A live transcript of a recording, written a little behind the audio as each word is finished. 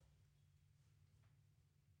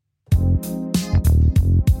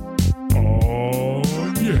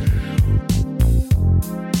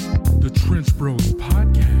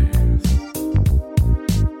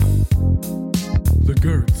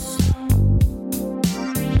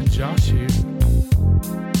Josh here.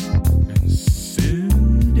 And Sin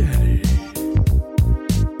Daddy.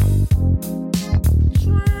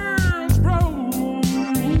 Trans Bros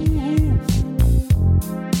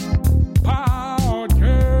Podcast.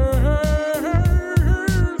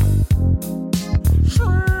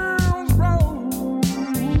 Trans Bros.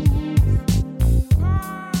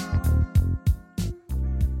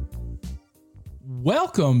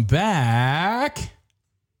 Welcome back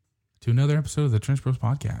to another episode of the Trench Bros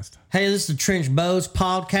Podcast. Hey, this is the Trench Bros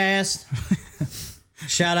Podcast.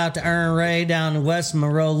 Shout out to Aaron Ray down in West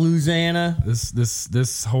Monroe, Louisiana.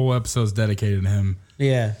 This whole episode is dedicated to him.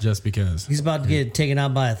 Yeah. Just because. He's about to get taken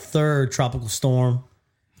out by a third tropical storm.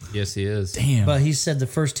 Yes, he is. Damn. But he said the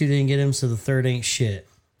first two didn't get him, so the third ain't shit.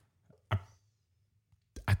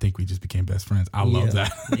 I think we just became best friends. I love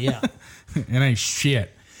that. Yeah. It ain't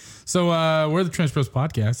shit. So we're the Trench Bros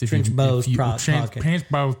Podcast. Trench Bros Podcast. Trench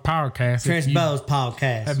Bros Podcast. Trench Bros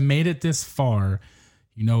Podcast. Have made it this far,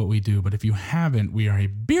 you know what we do. But if you haven't, we are a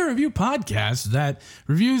beer review podcast that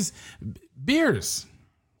reviews beers.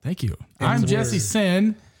 Thank you. I'm Jesse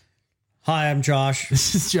Sin. Hi, I'm Josh.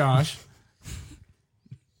 This is Josh.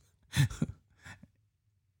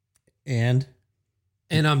 And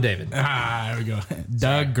I'm David. There we go.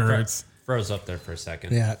 Doug Gertz. Froze up there for a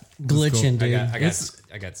second. yeah, glitching, dude.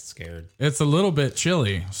 I got scared. It's a little bit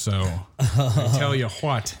chilly, so I tell you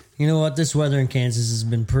what. You know what? This weather in Kansas has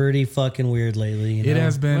been pretty fucking weird lately. You know? It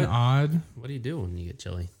has been What? odd. What do you do when you get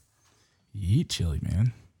chilly? You eat chili,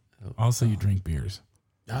 man. Also, you drink beers.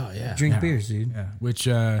 Oh yeah. Drink beers, dude. Yeah, which,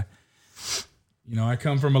 I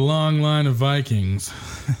come from a long line of Vikings.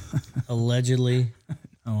 Allegedly.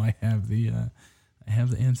 Oh, I have the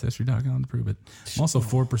Ancestry.com to prove it. I'm also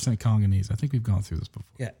 4% Congolese. I think we've gone through this before.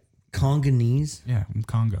 Yeah. Congolese. Yeah, I'm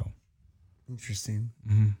Congo. Interesting.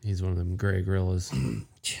 He's one of them gray gorillas.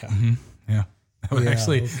 Yeah. Yeah. Yeah,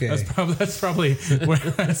 Actually, okay. that's probably where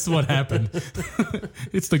that's what happened.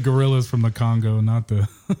 It's the gorillas from the Congo, not the.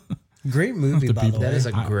 Great movie, the by the people. way. That is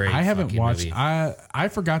a great. I haven't fucking watched. movie. I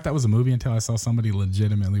forgot that was a movie until I saw somebody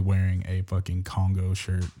legitimately wearing a fucking Congo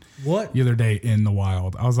shirt What? the other day in the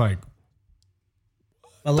wild. I was like,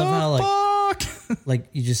 I love how fuck. like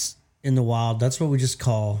you just in the wild. That's what we just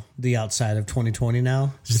call the outside of 2020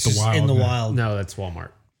 now. Just It's the wild, in the man. wild. No, that's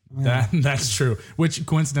Walmart. That's true. Which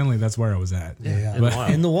coincidentally, that's where I was at. Yeah, In the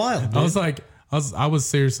wild. in the wild. I was like, I was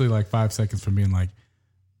seriously like 5 seconds from being like,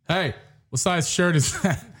 hey, what size shirt is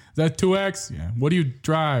that? Is that 2X? Yeah. What do you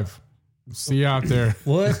drive? See you out there.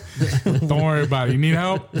 What? Don't worry about it. You need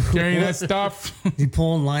help carrying that stuff? You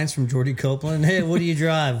pulling lines from Jordy Copeland? Hey, what do you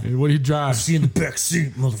drive? What do you drive? See you in the back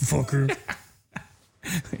seat, motherfucker.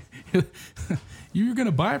 You're going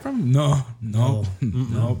to buy it from him? No,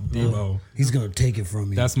 Devo. He's gonna take it from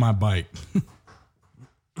you. That's my bike.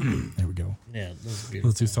 There we go. yeah, that's beautiful.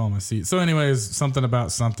 Let's do all my seat. So anyways, something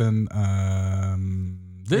about something.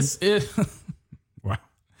 This is... Wow.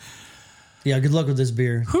 Yeah, good luck with this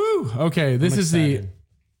beer. Whew. Okay, this is excited.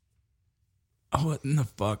 what in the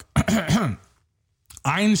fuck?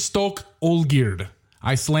 Einstock Olgird.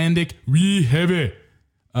 Icelandic Wee Heavy.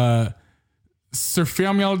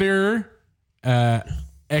 Surfamjaldir.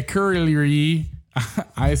 Ekurili.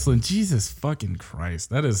 Iceland. Jesus fucking Christ.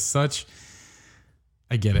 That is such...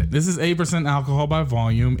 I get it. This is 8% alcohol by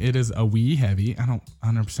volume. It is a wee heavy. I don't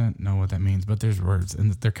 100% know what that means, but there's words,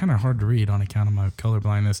 and they're kind of hard to read on account of my color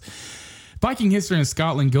blindness. Viking history in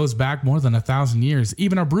Scotland goes back more than 1,000 years.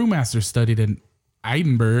 Even our brewmaster studied in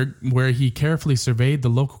Edinburgh, where he carefully surveyed the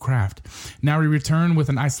local craft. Now we return with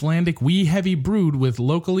an Icelandic wee heavy brewed with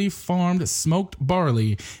locally farmed smoked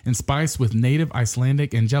barley and spiced with native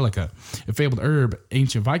Icelandic angelica, a fabled herb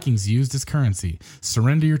ancient Vikings used as currency.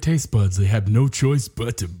 Surrender your taste buds; they have no choice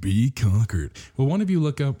but to be conquered. Will one of you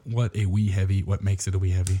look up what makes it a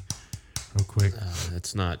wee heavy, real quick?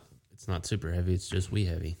 It's not super heavy. It's just wee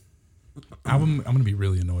heavy. I'm gonna be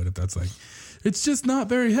really annoyed if that's like, it's just not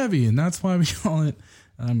very heavy, and that's why we call it.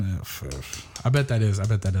 I bet that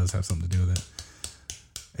does have something to do with it.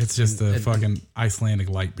 It's just a fucking Icelandic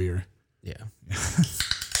light beer. Yeah.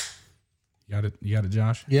 You got it,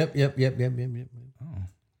 Josh? Yep. Oh.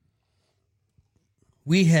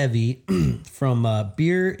 Wee Heavy from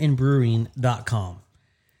beerandbrewing.com.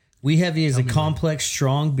 Wee Heavy is a complex,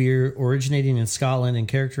 strong beer originating in Scotland and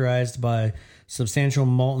characterized by substantial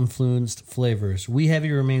malt-influenced flavors. Wee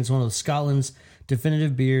Heavy remains one of Scotland's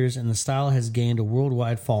definitive beers, and the style has gained a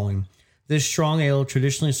worldwide following. This strong ale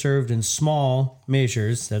traditionally served in small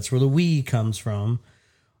measures. That's where the wee comes from.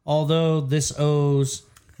 Although this owes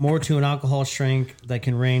more to an alcohol strength that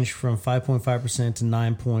can range from 5.5% to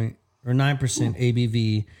 9%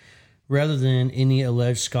 ABV, rather than any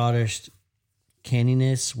alleged Scottish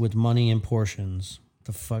canniness with money in portions.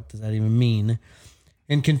 The fuck does that even mean?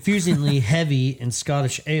 And confusingly, heavy in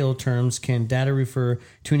Scottish ale terms can data refer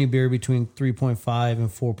to any beer between 3.5 and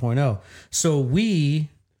 4.0. So we,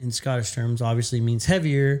 in Scottish terms, obviously means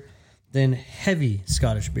heavier than heavy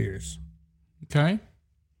Scottish beers. Okay.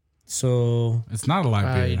 So It's not a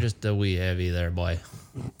light beer. You're just a wee heavy there, boy.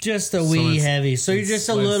 just a wee it's- heavy. So you're just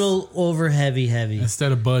a less- little over heavy.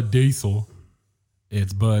 Instead of Bud Diesel,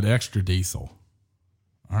 it's Bud Extra Diesel.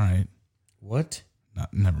 All right. What? No,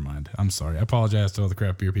 never mind. I'm sorry. I apologize to all the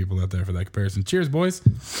craft beer people out there for that comparison. Cheers, boys.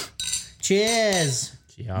 Cheers.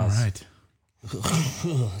 All right.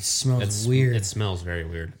 It smells weird. It smells very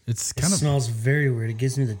weird. It's It kind of smells very weird. It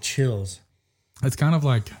gives me the chills. it's kind of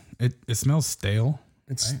like it smells stale.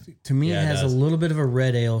 It's to me, Yeah, it it has does. a little bit of a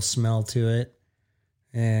red ale smell to it,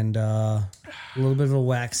 and a little bit of a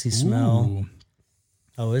waxy smell. Ooh.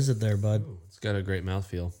 Oh, is it there, bud? It's got a great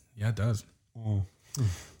mouthfeel. Yeah, it does.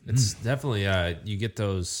 It's definitely you get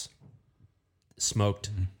those smoked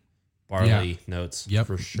barley notes. Yep.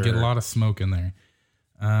 for sure. Get a lot of smoke in there.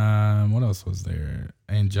 What else was there?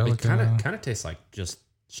 It Angelica. kind of tastes like just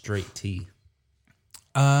straight tea.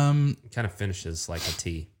 Um, It kind of finishes like a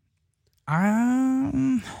tea.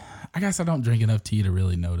 I guess I don't drink enough tea to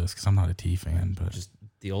really notice because I'm not a tea fan. But Just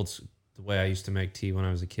the way I used to make tea when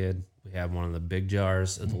I was a kid. We had one of the big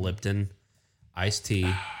jars of the Lipton iced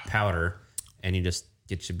tea powder, and you just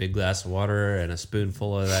get your big glass of water and a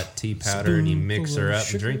spoonful of that tea powder, and you mix her up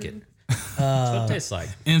and drink it. That's what it tastes like.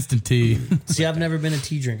 instant tea. See, I've never been a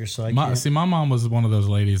tea drinker, so I my, can't. see, my mom was one of those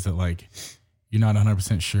ladies that like you're not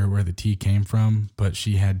 100% sure where the tea came from, but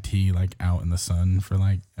she had tea like out in the sun for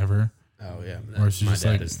like ever. Oh yeah, Or it's my just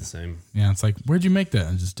dad like- is the same. Yeah, it's like, where'd you make that?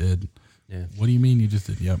 I just did. Yeah. What do you mean you just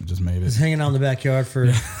did? Yep, just made It's it. hanging out in the backyard for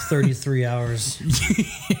 33 hours.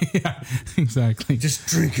 Yeah, exactly. Just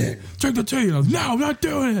drink it. drink the tea. No, I'm not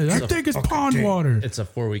doing it. I think it's pond water. It's a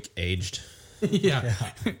 4-week aged. Yeah.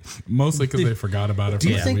 Mostly because they forgot about it. Do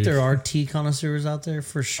you for a think week. there are tea connoisseurs out there?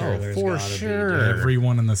 For sure. Oh, there's for gotta be, sure. dude.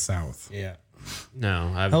 Everyone in the South. Yeah.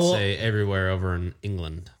 No, I would How- say everywhere over in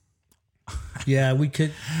England. Yeah, we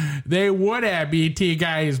could. They would have BT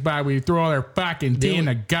guys, but we throw their fucking tea in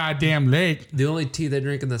the goddamn lake. The only tea they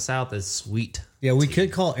drink in the South is sweet. Yeah, we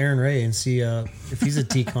could call Aaron Ray and see if he's a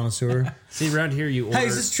tea connoisseur. See, around here you order Hey,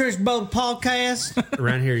 is this Trish Boat podcast?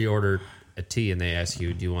 around here you order a tea and they ask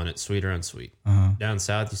you, do you want it sweet or unsweet? Down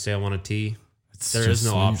south, you say I want a tea. There is just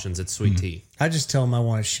no sweet. options. It's sweet tea. I just tell him I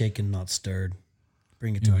want it shaken, not stirred.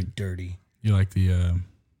 Bring it to me dirty. You like the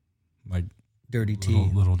like Dirty tea.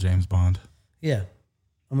 little James Bond? Yeah.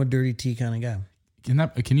 I'm a dirty tea kind of guy.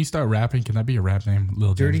 Can you start rapping? Can that be a rap name?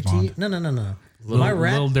 Little Dirty James Bond. tea? No. Little,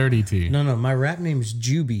 Little Dirty Tea. No. My rap name is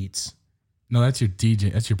Jew Beats. No, that's your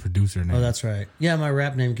DJ. That's your producer name. Oh, that's right. Yeah, my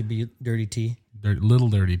rap name could be Dirty Tea. Little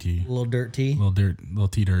Dirty Tea. Little Dirt Tea. Little dirt. Little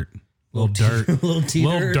tea dirt. Little dirt. Little tea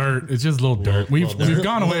Little dirt. dirt. It's just little dirt. We've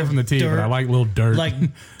gone away from the tea, but I like little dirt. Like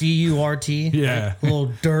DURT. Yeah. Little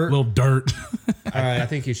dirt. little dirt. I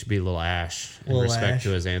think he should be Little Ash in Little respect Ash. to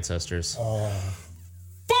his ancestors.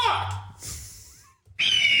 Fuck.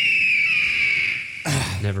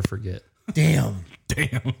 Never forget. Damn.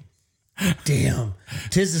 Damn.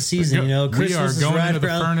 Tis the season, you know. We Christmas are is going right into the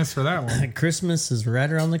around. furnace for that one. Christmas is right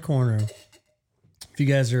around the corner. If you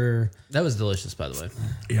guys are, That was delicious, by the way.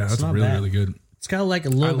 Yeah, that's not really, bad. really good. it's got like a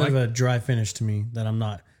little like- bit of a dry finish to me that I'm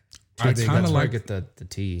not too I big kind on. of Where I like get the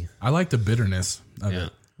tea. I like the bitterness of Yeah.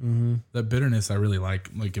 it. That bitterness I really like.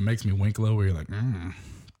 Like it makes me wink low where you're like,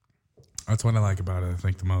 That's what I like about it, I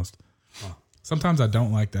think, the most. Sometimes I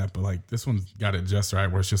don't like that, but like this one's got it just right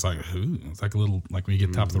where it's just like, ooh. It's like a little, like when you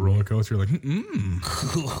get top of the roller coaster, you're like,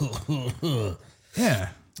 Yeah.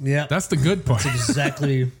 Yeah, That's the good part.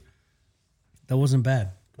 exactly. That wasn't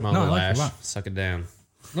bad. Come on, No, I Little like it a Ash. lot. Suck it down.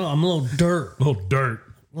 No, I'm a little dirt, little dirt.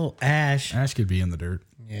 little ash. Ash could be in the dirt.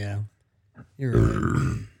 Yeah, you're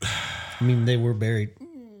right. I mean, they were buried.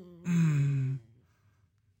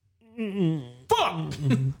 Fuck.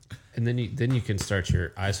 And then you can start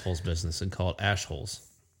your ice holes business and call it Ash Holes.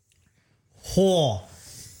 Oh,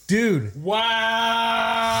 dude,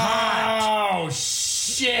 Wow.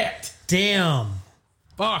 Shit. damn.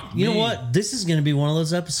 Fuck. You know what? This is going to be one of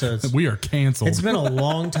those episodes. We are canceled. It's been a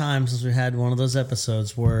long time since we had one of those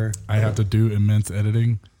episodes where I have to do immense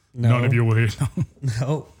editing. None of you will hear.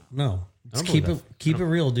 no. Let's believe keep it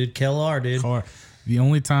real, dude. KLR, dude. Or the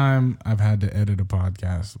only time I've had to edit a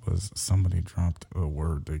podcast was somebody dropped a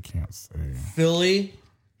word they can't say. Philly.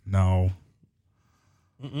 No.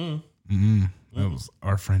 That was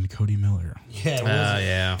our friend Cody Miller. Yeah.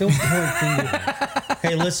 Yeah. Don't point fingers.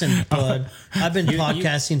 Hey, listen, bud. I've been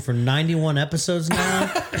podcasting for 91 episodes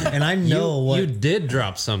now, and I know what. You did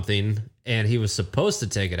drop something, and he was supposed to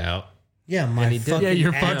take it out. Yeah, my he did. fucking Yeah,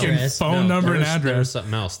 your fucking address. phone number and There was address.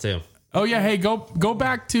 something else too. Oh yeah, hey, go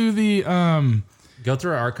back to the Go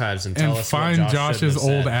through our archives and tell and us find what Josh Josh's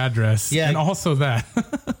old address. Yeah. And also that.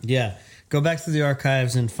 Yeah, go back through the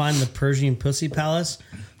archives and find the Persian Pussy Palace.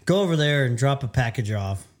 Go over there and drop a package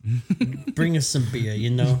off. Bring us some beer, you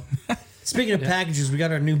know. Speaking of packages, we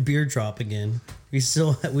got our new beer drop again.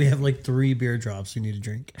 We have like 3 beer drops we need to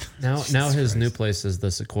drink. Now his new place is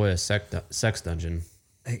the Sequoia Sex Dungeon.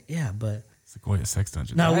 Yeah, but Sequoia Sex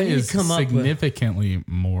Dungeon. No, That we need to is come up with- significantly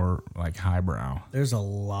more like highbrow. there's a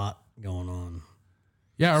lot going on.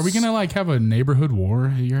 Yeah, are we gonna like have a neighborhood war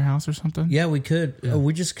at your house or something? Yeah, we could.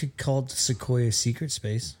 We just could call it the Sequoia Secret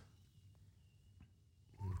Space.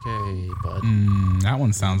 Okay, bud. That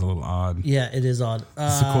one sounds a little odd. Yeah, it is odd.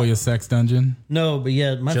 Sequoia Sex Dungeon. No, but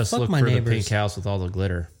yeah, Just fuck look my for the neighbors. pink house with all the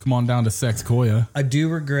glitter. Come on down to Sexcoia. I do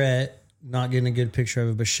regret not getting a good picture of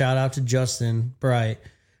it, but shout out to Justin Bright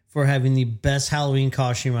for having the best Halloween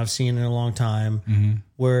costume I've seen in a long time,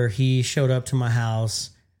 where he showed up to my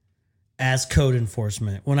house as code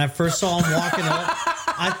enforcement. When I first saw him walking up,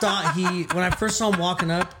 when I first saw him walking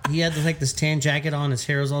up, he had like this tan jacket on, his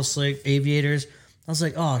hair was all slick, aviators. I was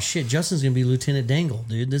like, oh shit, Justin's gonna be Lieutenant Dangle,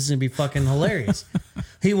 dude. This is gonna be fucking hilarious.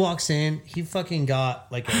 He walks in, he fucking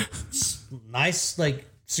got like a nice like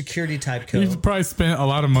security type coat. He's probably spent a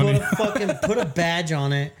lot of money. Put a badge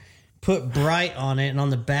on it, put Bright on it, and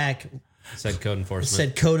on the back It said code enforcement.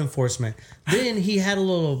 said code enforcement. Then he had a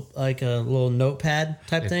little notepad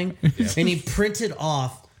type thing, and he printed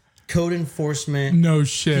off code enforcement. No He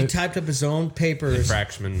shit. typed up his own papers,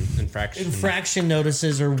 infraction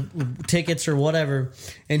notices or tickets or whatever,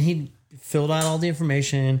 and he filled out all the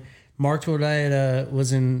information, marked what I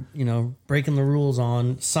was in, breaking the rules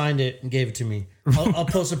on, signed it, and gave it to me. I'll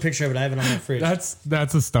post a picture of it. I have it on my fridge.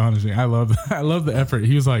 That's astonishing. I love the effort.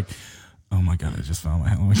 He was like, "Oh my god, I just found my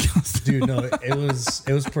Halloween costume." Dude, no, it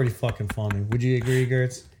was pretty fucking funny. Would you agree,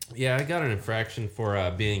 Gertz? Yeah, I got an infraction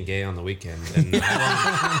for being gay on the weekend, and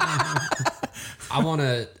I want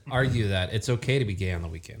to argue that it's okay to be gay on the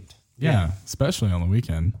weekend. Yeah, especially on the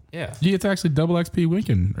weekend. Yeah. Gee, it's actually double XP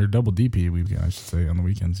weekend or double DP weekend, I should say, on the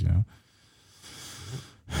weekends.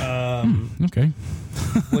 Okay.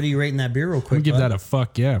 What are you rating that beer real I'm quick? give bud? that a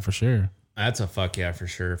fuck yeah for sure. That's a fuck yeah for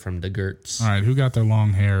sure from the Gertz. All right, who got their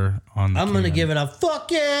long hair on the I'm gonna can? give it a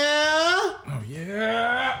fuck yeah. Oh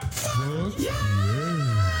yeah.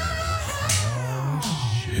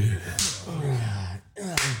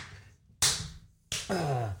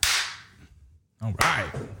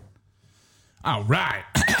 All right.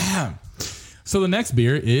 So the next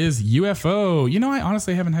beer is UFO. I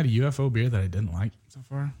honestly haven't had a UFO beer that I didn't like so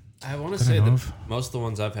far. I want to That I say know that of. most of the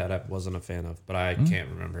ones I've had I wasn't a fan of, but I can't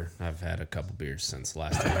remember. I've had a couple beers since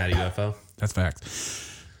last time I had a UFO. That's facts.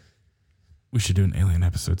 We should do an alien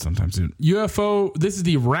episode sometime soon. UFO, this is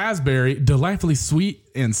the raspberry, delightfully sweet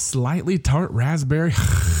and slightly tart raspberry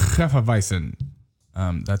Hefeweizen.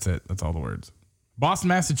 That's it. That's all the words. Boston,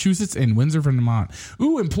 Massachusetts, and Windsor, Vermont.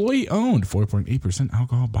 Ooh, employee owned, 4.8%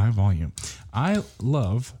 alcohol by volume. I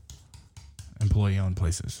love employee owned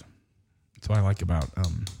places. That's what I like about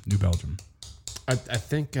New Belgium. I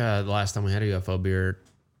think the last time we had a UFO beer,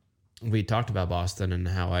 we talked about Boston and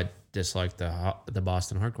how I disliked the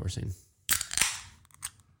Boston hardcore scene.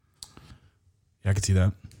 Yeah, I could see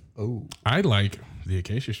that. Oh, I like the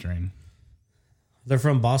Acacia strain they're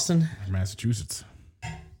from Boston. from Massachusetts.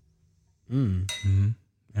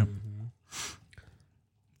 Yep.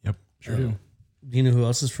 Yep. Sure do. Do you know who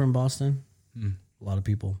else is from Boston? A lot of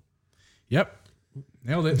people. Yep.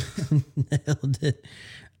 Nailed it. Nailed it.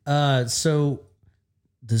 So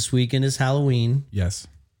this weekend is Halloween, Yes.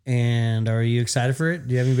 and are you excited for it?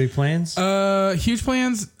 Do you have any big plans? Huge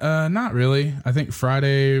plans? Not really. I think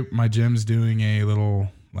Friday my gym's doing a little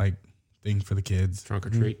like thing for the kids. Trunk or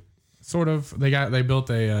treat. Sort of. They built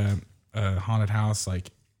a haunted house like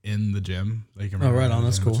in the gym. They can Oh, right run on. in the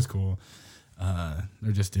That's gym, cool. Which is cool.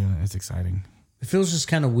 They're just doing it. It's exciting. It feels just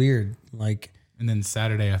kind of weird. Like, And then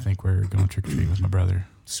Saturday I think we're going trick or treating with my brother.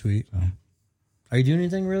 sweet. So. Are you doing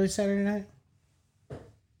anything really Saturday night?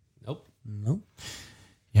 Nope. Nope.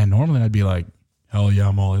 Yeah, normally I'd be like, hell yeah,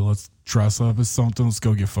 Molly, let's dress up as something. Let's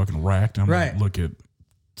go get fucking racked. I'm Right. gonna look at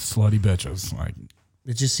slutty bitches. Like,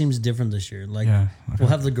 It just seems different this year. Like, yeah. we'll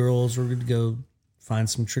have the girls. We're going to go find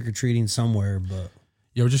some trick or treating somewhere. But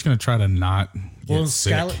Yeah, we're just gonna try to not get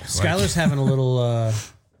sick. Skylar's having a little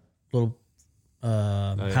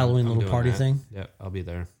Halloween I'm little doing party that. thing. Yep, I'll be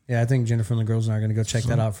there. Yeah, I think Jennifer and the girls and I are going to go check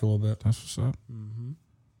that out for a little bit. That's what's up.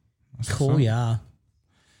 That's what's Cool, up. yeah.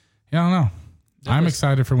 Yeah, I don't know. I'm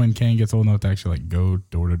excited for when Kane gets old enough to actually like go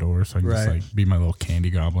door to door, so I can just Right. like be my little candy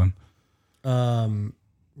goblin.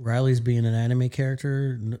 Riley's being an anime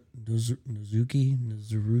character. Nazuruki.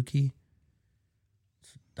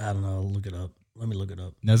 I don't know. Look it up. Let me look it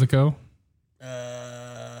up. Nezuko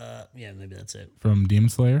Yeah, maybe that's it. from Demon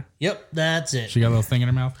Slayer. Yep, that's it. She got a little thing in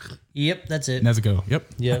her mouth. Yep, that's it. Nezuko. Yep.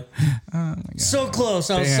 Yep. Oh my God. So close.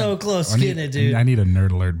 I was Damn. so close I need, getting it, dude. I need a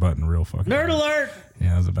nerd alert button real fucking. Nerd bad. alert. Yeah,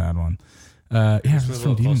 that was a bad one. Yeah, Move it's a from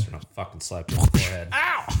little Demon. closer and I'll fucking slap you in the forehead.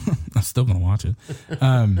 I'm still gonna watch it.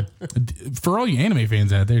 For all you anime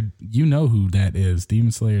fans out there, you know who that is.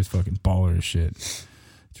 Demon Slayer is fucking baller as shit. It's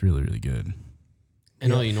really, really good.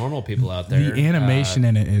 And all you normal people out there. The animation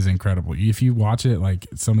in it is incredible. If you watch it, like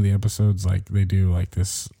some of the episodes, like they do like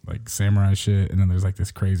this like samurai shit, and then there's like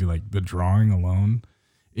this crazy like the drawing alone.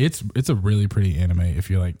 It's a really pretty anime. If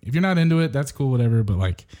you're not into it, that's cool, whatever. But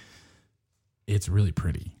like, it's really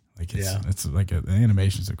pretty. Like it's like the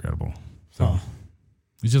animation's incredible. So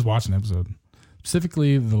you just watch an episode,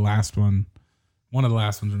 specifically the last one, one of the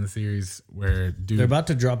last ones in the series where dude. They're about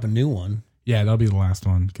to drop a new one. Yeah, that'll be the last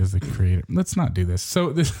one because the creator. Let's not do this.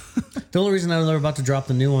 So this. The only reason I know they're about to drop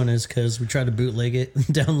the new one is because we tried to bootleg it and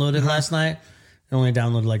download it last night. I only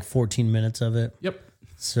downloaded like 14 minutes of it. Yep.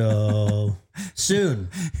 So soon.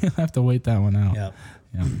 You'll have to wait that one out. Yep.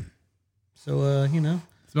 Yeah. So,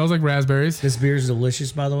 Smells like raspberries. this beer is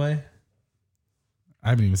delicious, by the way. I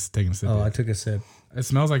haven't even taken a sip. Oh, I yet. took a sip. It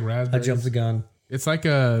smells like I raspberries. jumped the gun. It's like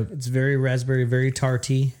a It's very raspberry, very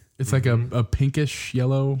tarty. it's like a pinkish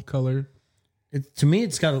yellow color. To me,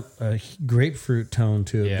 it's got a grapefruit tone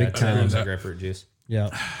to it, Yeah, big Taylor's time. a grapefruit juice. Yeah,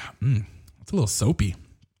 It's a little soapy.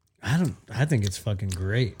 I think it's fucking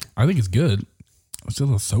great. I think it's good. It's a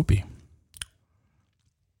little soapy.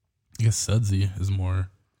 I guess sudsy is more.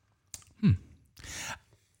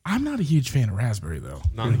 I'm not a huge fan of raspberry though.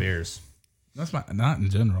 Not in beers. That's not in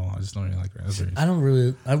general. I just don't really like raspberries. I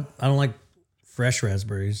don't like fresh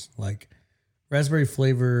raspberries. Like raspberry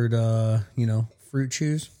flavored, fruit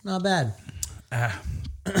chews. Not bad. I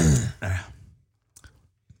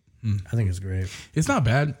think it's great. It's not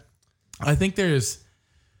bad. I think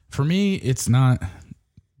for me, it's not.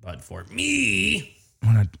 But for me,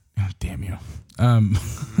 When I, oh, damn you.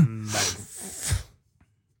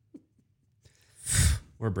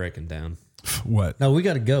 we're breaking down. What? No, we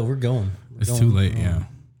got to go. We're going. It's too late. Yeah,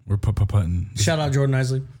 we're putting. Shout out Jordan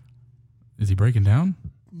Isley. Is he breaking down?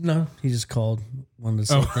 No, he just called. Wanted to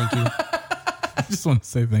say thank you. I just want to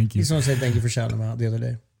say thank He you. just want to say thank you for shouting him out the other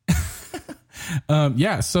day.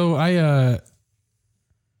 Yeah. So I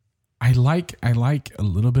like a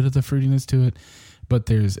little bit of the fruitiness to it, but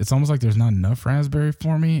it's almost like there's not enough raspberry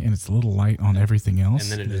for me, and it's a little light on everything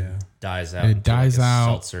else. And then it just dies out. It into dies like a out,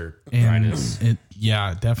 Seltzer and dryness.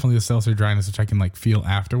 definitely the seltzer dryness, which I can like feel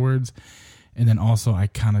afterwards. And then also, I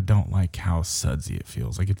kind of don't like how sudsy it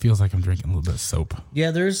feels. Like it feels like I'm drinking a little bit of soap.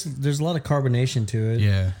 Yeah, there's a lot of carbonation to it.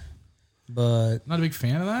 Yeah, But not a big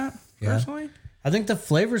fan of that personally. I think the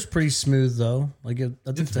flavor's pretty smooth though. Like I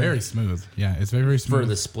think It's very smooth. Yeah, it's very, very For smooth.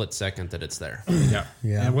 the split second that it's there. Yeah.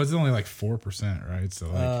 Yeah. And it was only like 4%, right? So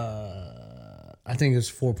like, I think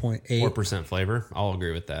it's 4.8. 4% flavor. I'll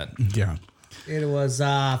agree with that. yeah. It was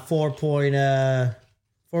 4.8%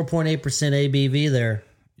 ABV there.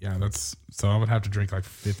 Yeah, so I would have to drink like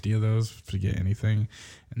 50 of those to get anything.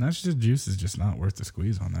 And that's just juice is just not worth the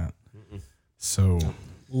squeeze on that. So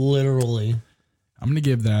Literally. I'm going to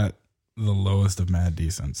give that the lowest of mad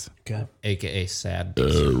decents. Okay. AKA sad.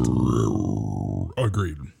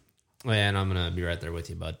 Agreed. And I'm going to be right there with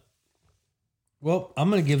you, bud. Well, I'm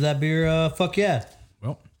gonna give that beer fuck yeah.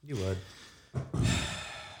 Well, You would.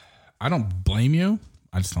 I don't blame you.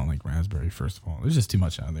 I just don't like raspberry, first of all. There's just too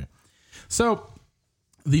much out there. So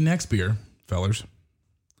the next beer, fellers,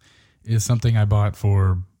 is something I bought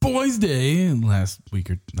for Boys Day last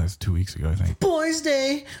 2 weeks ago, I think. Boys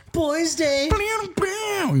Day.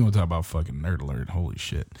 We want to talk about fucking nerd alert. Holy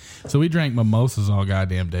shit. So we drank mimosas all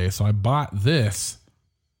goddamn day. So I bought this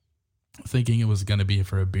thinking it was going to be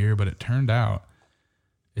for a beer, but it turned out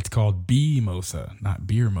it's called Bee-mosa, not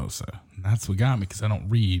Beer-mosa. And that's what got me because I don't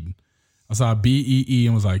read. I saw BEE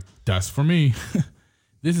and was like, that's for me.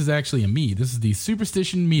 This is actually a mead. This is the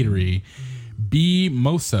Superstition Meadery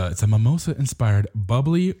Bee-mosa. It's a mimosa-inspired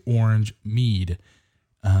bubbly orange mead.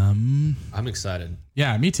 I'm excited.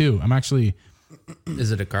 Yeah, me too. I'm actually...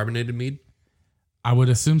 Is it a carbonated mead? I would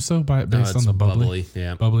assume so, based on the bubbly.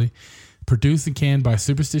 Yeah. Bubbly. Produced and canned by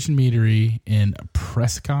Superstition Meadery in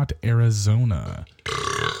Prescott, Arizona.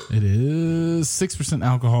 It is 6%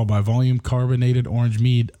 alcohol by volume, carbonated orange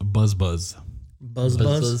mead, Buzz. Buzz.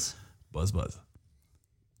 Buzz.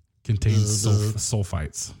 Contains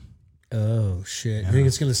sulfites. Oh shit! You think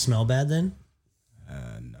it's gonna smell bad then?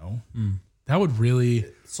 No. That would really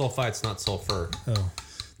Sulfite's not sulfur. Oh,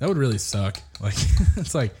 that would really suck. Like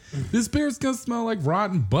it's like this beer's gonna smell like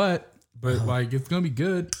rotten butt, but like it's gonna be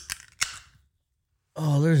good.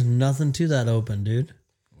 oh, there's nothing to that open, dude.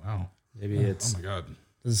 Wow. Maybe it's Oh my god.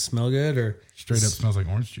 Does it smell good or? Straight up smells like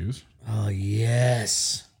orange juice. Oh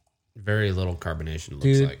yes, very little carbonation. It looks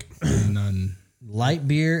Dude. like. None. light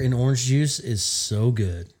beer and orange juice is so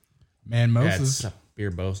good. Yeah, Mimosas. it's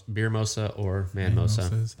beer mosa or man mosa.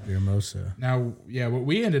 Mimosas. Beer mosa. Now, yeah, what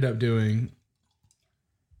we ended up doing.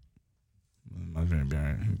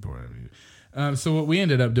 So what we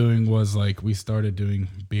ended up doing was like we started doing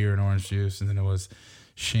beer and orange juice, and then it was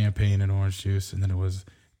champagne and orange juice, and then it was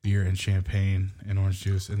beer and champagne and orange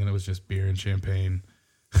juice, and then it was just beer and champagne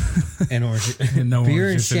And orange. and no Beer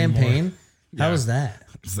orange and juice anymore. champagne. How Yeah. was that?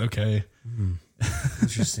 It's okay.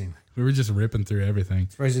 Interesting. We were just ripping through everything.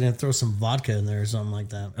 Surprised you didn't throw some vodka in there or something like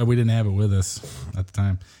that. We didn't have it with us at the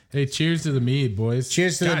time. Hey, cheers to the mead, boys.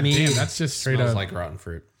 Cheers to the God mead. Damn, that's just straight Smells up. like rotten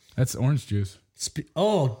fruit. That's orange juice.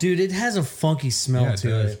 Oh, dude, it has a funky smell Yeah, it to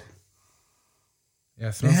does. it. Yeah, it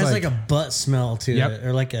It smells has like a butt smell to Yep. it,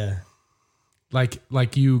 or like a.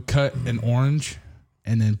 like you cut an orange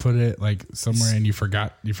and then put it like somewhere and you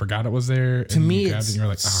forgot it was there. To me, you it grabbed and you're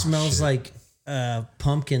like, oh, smells shit. like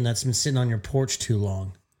pumpkin that's been sitting on your porch too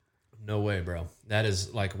long. No way, bro. That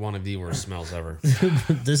is like one of the worst smells ever.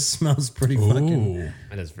 This smells pretty fucking. Ooh,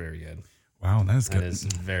 That is very good. wow, that is That good. is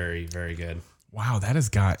very, very good. Wow, that has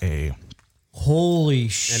got a Holy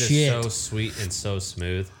It shit! is so sweet and so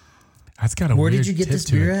smooth. that's got a. Where weird did you get tip this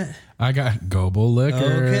to beer it. at? I got Goble Liquor.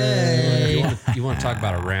 Okay, You want to talk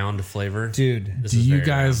about a round flavor? dude. This Do is you very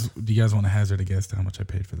guys want to hazard a guess to how much I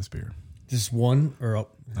paid for this beer? Just one, or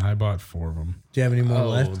I bought 4 of them. do you have any more round.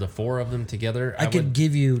 left? Oh, the 4 of them together. I could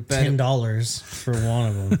give you $10 for one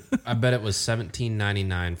of them. I bet it was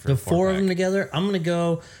 $17.99 for The a 4 of them 4-pack. together, I'm gonna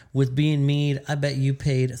go with being mead. I bet you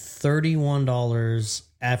paid $31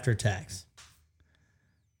 after tax.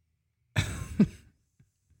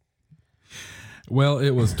 Well, it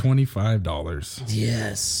was $25.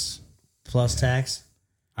 Yes, plus tax.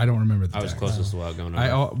 I don't remember the I was tax. closest without going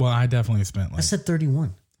over. I definitely spent I like. said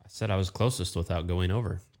 31. I said I was closest without going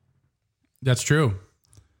over. That's true.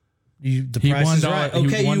 The He price is $1 right. he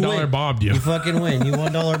Okay, you $1 win. bobbed you. You fucking win. You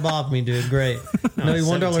 $1 bobbed me, dude. Great. No, you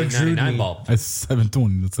 $1 drew $17.99 me. bulb. That's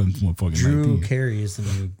 $7.20. That's fucking Drew 19. Carey is the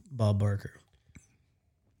new Bob Barker.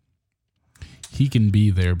 He can be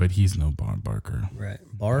there, but he's no Bob Barker. Right.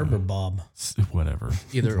 Barb or Bob? Whatever.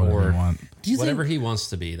 Either Whatever or. you want. Do you Whatever think he wants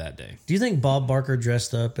to be that day. Do you think Bob Barker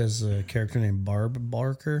dressed up as a character named Barb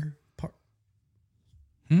Barker?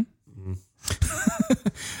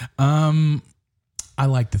 I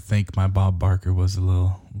like to think my Bob Barker was a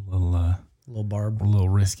little Little Barb.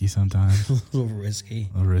 risky sometimes. A little risky.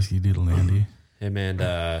 A little risky doodle dandy. Him and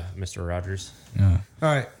Mr. Rogers. Yeah.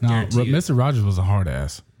 All right. No, Guarantee you. Mr. Rogers was a hard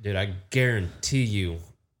ass. Dude, I guarantee you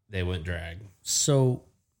they went drag. So,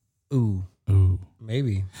 Ooh.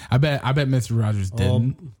 maybe. I bet Mr. Rogers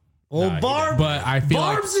didn't. Oh, Nah, he Barb. But I feel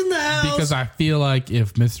Barb's like in the house. because I feel like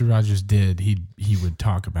if Mr. Rogers did, he would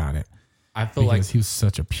talk about it. I feel Because like he was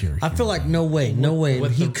such a pure. I feel like no way.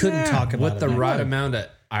 with He the- couldn't talk about with it. the man. right amount of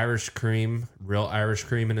Irish cream, real Irish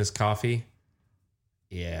cream in his coffee.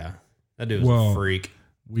 Yeah. That dude was Well, a freak.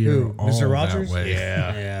 we are Who, all Mr. that Rogers? way.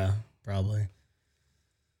 Yeah. Yeah, probably.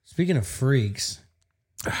 Speaking of freaks,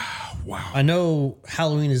 Wow. I know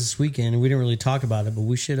Halloween is this weekend, and we didn't really talk about it, but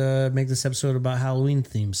we should make this episode about Halloween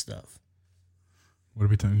themed stuff. What are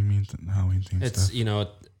we talking? You mean Halloween themed It's, stuff? you know,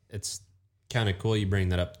 it's kind of cool you bring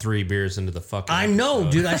that up 3 beers into the fucking I know,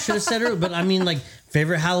 episode. dude. I should have said it, but I mean, like,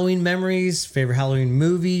 favorite Halloween memories, favorite Halloween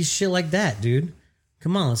movies, shit like that, dude.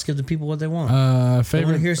 Come on, let's give the people what they want.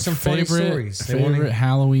 Favorite. hear some funny stories. They wanna- Favorite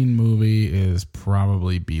Halloween movie is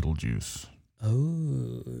probably Beetlejuice.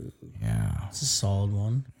 Oh, Yeah, it's a solid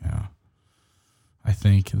one. yeah. I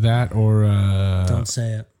think that or Don't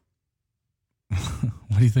say it.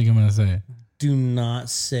 what do you think I'm gonna say? Do not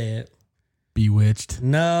say it. Bewitched.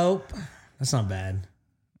 Nope. That's not bad.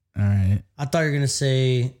 All right. I thought you were going to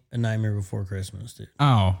say A Nightmare Before Christmas, dude.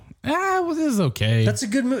 Oh, well, this is okay. That's a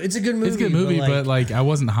good movie. It's a good movie. It's a good movie, but like I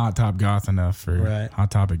wasn't hot top goth enough for Right.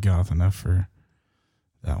 hot topic goth enough for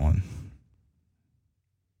that one.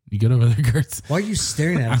 You good over there, Gertz? why are you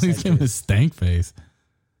staring I at us? was Like giving a this? stank face.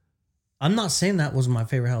 I'm not saying that was my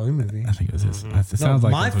favorite Halloween movie. I think it was his. It No, sounds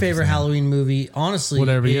like my that's what you're favorite saying. Halloween movie, honestly,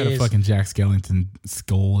 Whatever. You had a is- fucking Jack Skellington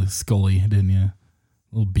Scully, didn't you?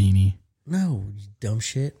 Little beanie. No, you dumb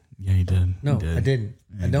shit. Yeah, you did. No, You did. I didn't.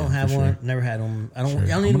 Yeah, I don't yeah, have for one. sure. Never had them. I don't. Sure. I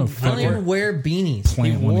don't I'm even. gonna I don't even wear beanies.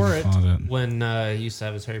 Plant He one in wore your it closet. when he used to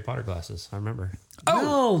have his Harry Potter glasses. I remember.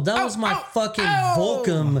 No, that was my fucking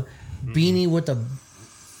Volcom beanie with a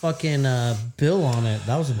fucking bill on it.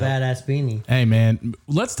 That was a badass beanie. Hey man,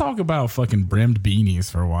 let's talk about fucking brimmed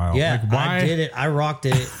beanies for a while. Yeah, Like, why? I did it. I rocked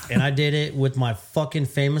it, and I did it with my fucking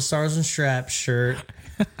Famous Stars and Straps shirt.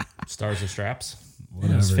 Stars and Straps. It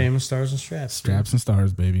was Famous Stars and Straps. Straps and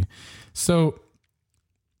stars, baby. So,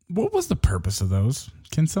 what was the purpose of those?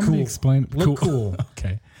 Can somebody Cool. explain? Look cool.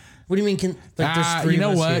 Okay. What do you mean? Can like there's three you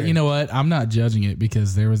know of us what? here. You know what? I'm not judging it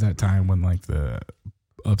because there was that time when like the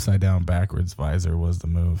upside down backwards visor was the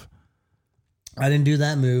move. I didn't do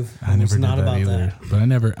that move. I never was did not that about either. that. But I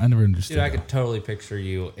never understood. Dude, I could totally picture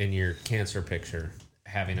you in your cancer picture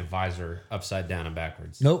having a visor upside down and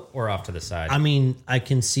backwards. Nope. Or off to the side. I mean, I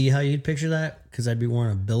can see how you'd picture that because I'd be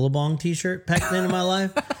wearing a Billabong t-shirt back then in my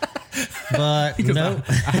life. But no,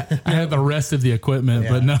 I had the rest of the equipment,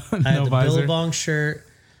 but no, I had no the visor. Billabong shirt,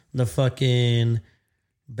 the fucking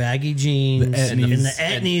baggy jeans, The and the etnies.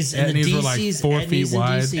 etnies, and the Etnies DCs, were like 4 etnies feet and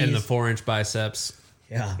wide. DCs. and the 4-inch biceps.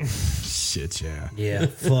 yeah, Shit, yeah. yeah,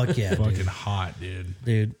 fuck yeah, Fucking hot, dude.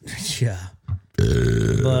 dude, yeah.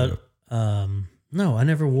 But no, I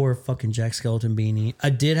never wore a fucking Jack Skeleton beanie. I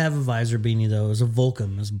did have a visor beanie though. It was a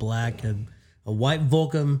Volcom. It was black, a white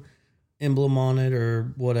Volcom emblem on it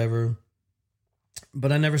or whatever.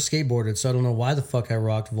 But I never skateboarded, so I don't know why the fuck I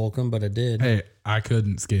rocked Volcom, but I did. Hey, I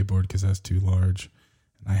couldn't skateboard because that's too large.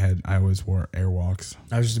 I always wore Airwalks.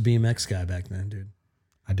 I was just a BMX guy back then, dude.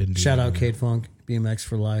 I didn't. Do Shout that out either. Kate Funk, BMX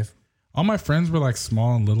for life. All my friends were like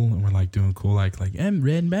small and little, and were like doing cool, like I'm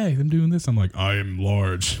red bags. I'm doing this. I'm like, I am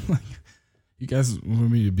large. Like, you guys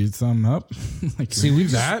want me to beat something up? Like, See, can we do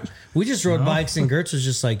that. We just rode bikes, and Gertz was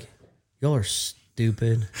just like, y'all are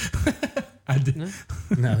stupid. I did.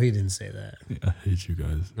 No, he didn't say that. I hate you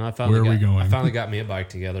guys. No, I finally Where are we got, going? I finally got me a bike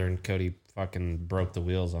together, and Cody fucking broke the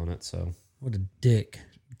wheels on it. So What a dick.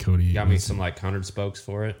 Cody got me some like 100 spokes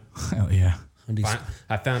for it. Hell yeah.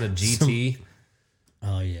 I found a GT,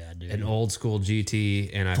 Oh, yeah, dude. an old school GT,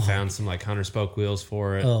 and I found some like 100 spoke wheels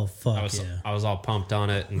for it. Oh, fuck I was yeah. I was all pumped on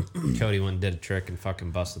it, and Cody went and did a trick and fucking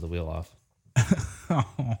busted the wheel off.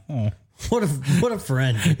 What a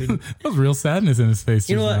friend, dude. That was real sadness in his face.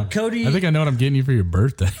 You know just what, now. Cody- I think I know what I'm getting you for your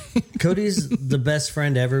birthday. Cody's the best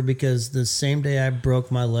friend ever because the same day I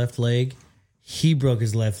broke my left leg, he broke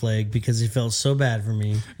his left leg because he felt so bad for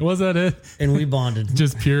me, Was that it? and we bonded.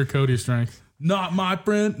 Just pure Cody strength. Not my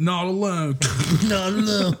friend, not alone.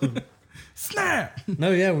 No. Snap.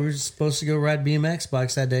 No, yeah, we were supposed to go ride BMX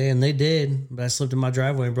bikes that day, and they did. But I slipped in my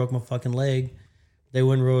driveway and broke my fucking leg. They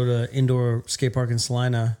went and rode an indoor skate park in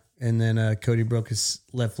Salina, and then Cody broke his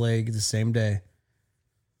left leg the same day.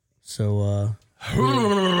 So we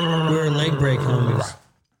were leg break homies.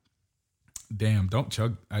 Damn, don't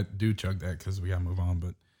chug. I do chug that because we got to move on,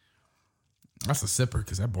 but that's a sipper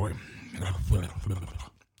because that boy.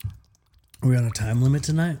 Are we on a time limit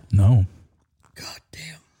tonight? No. God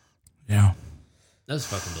damn. Yeah. That's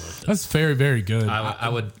fucking delicious. That's very, very good. I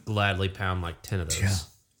would gladly pound like 10 of those.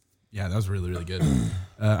 Yeah, that was really, really good.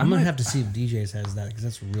 I'm going to have to see if DJ's has that because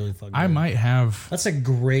that's really fucking I good. might have. That's a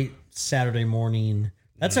great Saturday morning.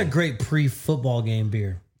 That's a great pre-football game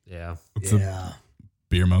beer. Yeah. It's a Yeah.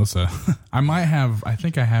 beer mosa. I might have. I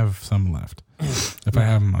think I have some left. If I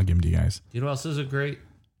have them, I'll give them to you guys. You know what else is a great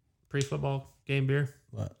pre-football game beer?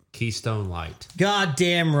 What? Keystone Light. God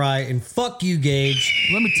damn right. And fuck you, Gage.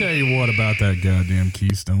 Let me tell you what about that goddamn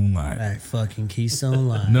Keystone Light. That fucking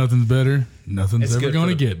Light. Nothing's better. Nothing's It's ever good going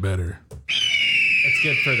to for- get better. It's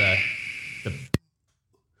good for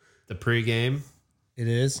the pre-game, It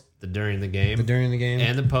is. the during the game, During the game.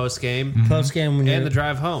 and the post-game, Post-game when and you the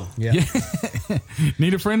drive home. Yeah.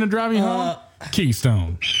 Need a friend to drive you home?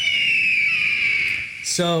 Keystone.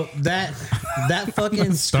 So that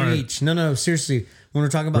fucking Start. screech. No, seriously. When we're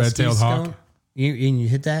talking about Red-tailed Steve hawk. Stone, you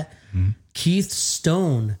hit that. Keith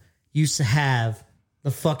Stone used to have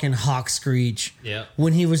the fucking hawk screech. Yeah.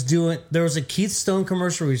 When he was doing, there was a Keith Stone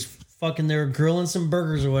commercial where he's fucking, they were grilling some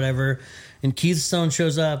burgers or whatever, and Keith Stone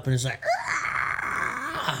shows up and it's like,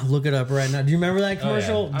 "Ah!" Look it up right now. Do you remember that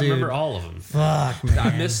commercial? Oh, yeah. I Dude, remember all of them. fuck, man.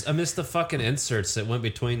 I miss the fucking inserts that went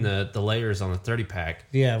between the layers on the 30-pack.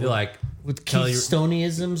 Yeah, They're like with tell Keith your-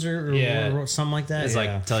 Stoneisms or Yeah. or something like that. It's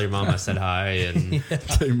Yeah. like tell your mom I said hi, and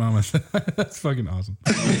Tell your mama. That's fucking awesome.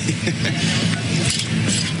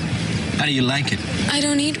 How do you like it? I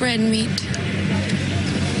don't eat red meat.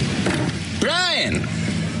 Brian!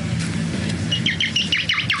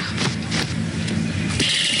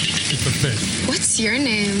 It's a fish. What's your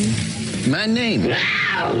name? My name?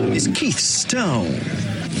 is Keith Stone.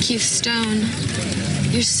 Keith Stone,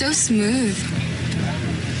 you're so smooth.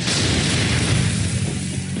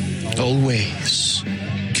 Always.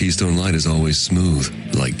 Keystone Light is always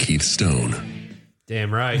smooth, like Keith Stone.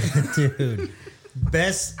 Damn right. Dude,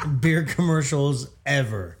 best beer commercials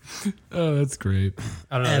ever. Oh, that's great.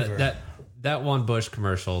 I don't know Ever. that one Bush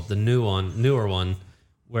commercial, the newer one,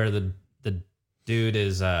 where the dude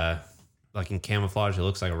is like in camouflage. He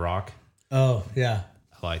looks like a rock. Oh, yeah.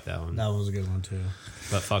 I like that one. That was a good one, too.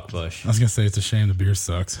 But fuck Bush. I was gonna say it's a shame the beer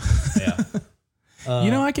sucks. Yeah,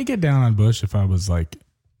 You know, I could get down on Bush if I was like,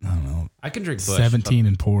 I don't know, I can drink Bush. 17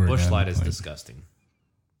 and poor. Bush again. Light is Like, disgusting.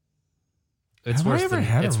 It's Have I worse ever than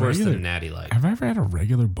had a it's worse regular- than Natty Light. Have I ever had a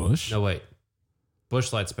regular Bush? No wait,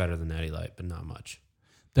 Bush Light's better than Natty Light, but not much.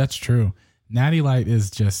 That's true. Natty Light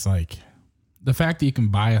is just like the fact that you can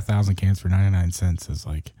buy 1,000 cans for 99 cents is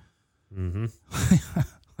like,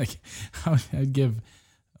 like I'd give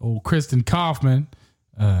old Kristen Kaufman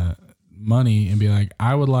money and be like,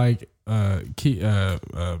 I would like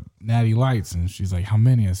Natty Lights, and she's like, how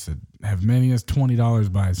many? I said, have many as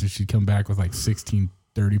 $20 buy. So she'd come back with like 16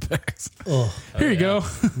 30 packs. Oh, Here you go.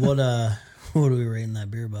 what are we rating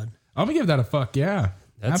that beer, bud? I'm gonna give that a fuck yeah.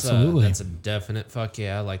 That's Absolutely. that's a definite fuck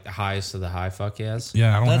yeah. Like the highest of the high fuck yeahs.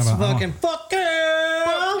 Yeah, I don't That's have a I don't- fucking fuck yeah!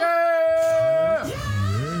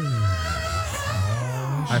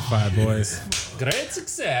 High five, boys. Great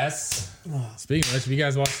success. Speaking of which, have you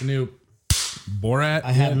guys watched the new Borat?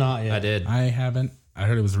 I have not yet. I did. I haven't. I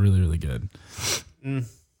heard it was really, really good.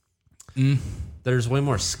 There's way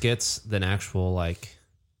more skits than actual like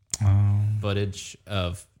footage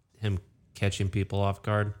of him catching people off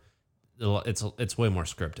guard. It's way more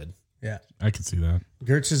scripted. Yeah. I could see that.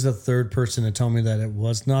 Gertz is the third person to tell me that it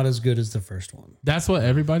was not as good as the first one. That's what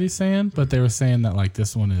everybody's saying, but they were saying that like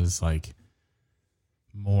this one is like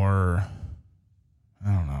more.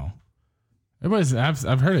 I don't know. Everybody's.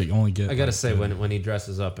 I've heard it only get. I gotta like, say when he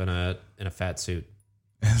dresses up in a fat suit,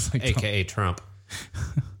 it's like aka Trump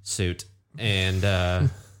suit, and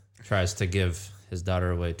tries to give his daughter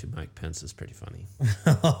away to Mike Pence is pretty funny.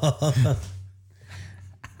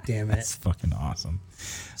 Damn it. It's fucking awesome.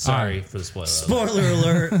 Sorry for the spoiler. Spoiler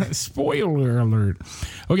alert. Spoiler alert.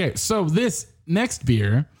 Okay, so this next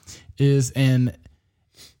beer is an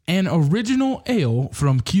original ale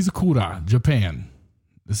from Kizakura, Japan.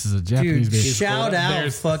 This is a Japanese Dude, beer. shout out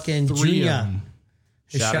There's fucking 3 of Junior. them.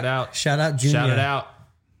 Shout it out. Shout out Junior. Shout it out.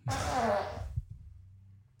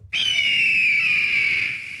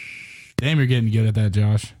 Damn, you're getting good at that,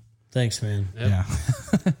 Josh. Thanks, man. Yeah.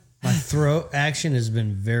 My throat action has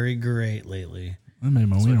been very great lately. That made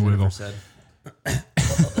my wiener wiggle. Said.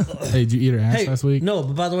 Hey, did you eat her ass Hey, last week? no,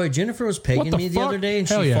 but by the way, Jennifer was What pegging the me the fuck? other day and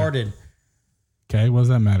Hell she yeah. farted. Okay, what does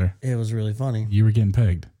that matter? It was really funny. You were getting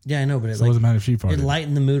pegged. Yeah, I know, but it So what does it like matter if she farted? it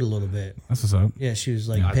lightened the mood a little bit. That's what's up. Yeah, she was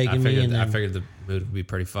like I pegging me, and I then, figured the mood would be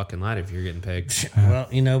pretty fucking light if you're getting pegged. well,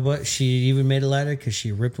 you know, but she even made it lighter because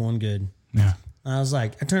she ripped one good. Yeah. I was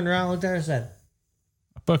like, I turned around, looked at her, and said,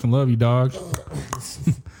 I fucking love you, dog.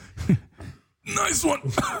 Nice one.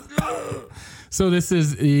 So this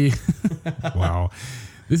is a wow.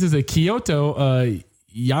 This is a Kyoto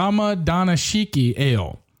Yamadanashiki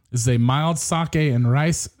ale. This is a mild sake and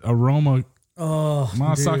rice aroma. "Oh,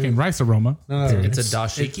 Mild dude. sake and rice aroma. It's a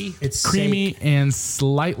dashiki. It's Creamy and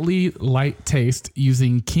slightly light taste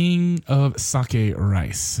using King of Sake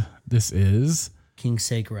rice. This is King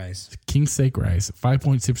Sake rice. King Sake rice,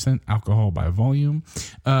 5.6% alcohol by volume.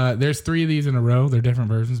 There's 3 of these in a row. They're different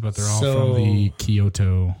versions, but they're all So- from the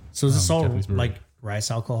Kyoto. So is this all Japanese brewery. like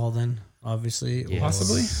rice alcohol then? Obviously, Yes.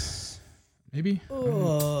 Possibly, maybe.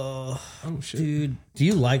 Oh, shit. dude, do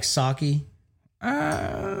you like sake?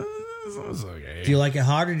 It's okay. Do you like it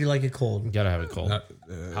hot or do you like it cold? You gotta have it cold.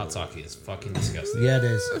 Hot sake is fucking disgusting. Yeah, it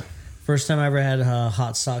is. First time I ever had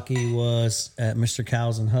hot sake was at Mr.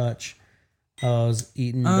 Cow's in Hutch. I was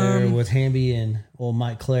eating there with Hamby and old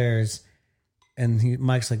Mike Claire's, and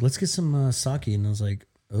Mike's like, "Let's get some sake," and I was like,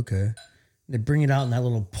 "Okay." They bring it out in that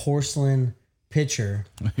little porcelain pitcher,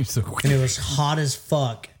 So- and it was hot as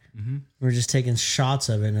fuck. We were just taking shots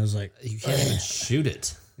of it, and it was like, You can't even shoot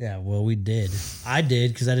it. "Yeah, well, we did. I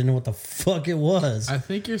did because I didn't know what the fuck it was." I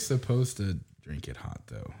think you're supposed to drink it hot,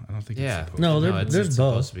 though. I don't think Yeah. it's supposed No, to. there's it's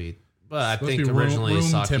both. supposed to be. But I Supposed think to be originally room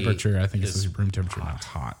sake temperature. I think it's is supposed to be room temperature, not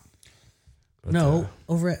hot. But, No,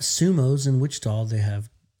 over at Sumo's in Wichita, they have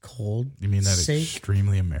cold. you mean that sake?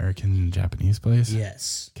 extremely American Japanese place?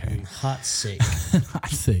 Yes. Okay. And hot sake. Hot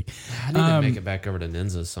sake. I need to make it back over to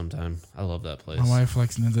Ninja's sometime. I love that place. My wife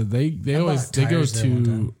likes Ninja. They always bought they go tires there one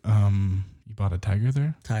to you bought a Tiger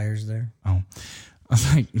there? Tires there. Oh. I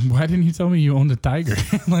was like, why didn't you tell me you owned a tiger?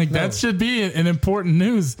 Like that should be an important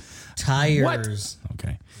news. Tires. What?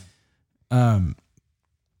 Okay.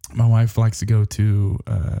 My wife likes to go to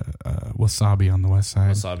Wasabi on the west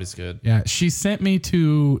side. Wasabi's good. Yeah, she sent me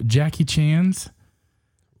to Jackie Chan's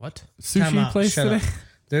What? Time sushi out. place Shut today. up.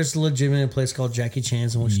 There's a legitimate place called Jackie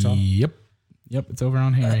Chan's in Wichita. Yep, it's over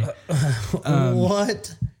on Harry.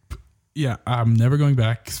 What? Yeah, I'm never going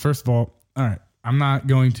back. 'Cause first of all right, I'm not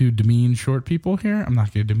going to demean short people here. I'm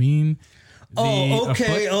not going to demean. Oh,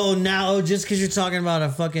 okay. Now just because you're talking about a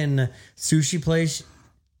fucking sushi place,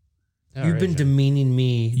 you've been demeaning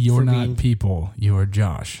me. You're for not being, people. You're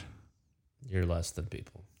Josh. You're less than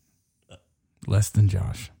people. Less than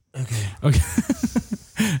Josh. Okay. Okay.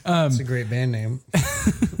 It's a great band name.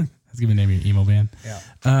 Let's give me a name of your emo band.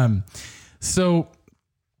 Yeah. So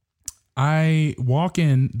I walk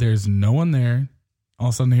in, there's no one there. All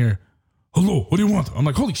of a sudden I hear, hello, what do you want? I'm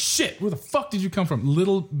like, holy shit, where the fuck did you come from?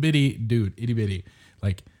 Little bitty dude, itty bitty.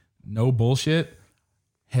 Like, no bullshit.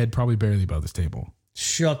 Head probably barely above this table.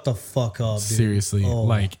 Shut the fuck up, dude. Seriously. Oh.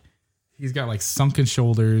 Like, he's got like sunken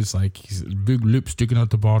shoulders, like he's big lips sticking out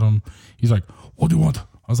the bottom. He's like, what do you want? I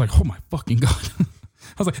was like, oh my fucking God.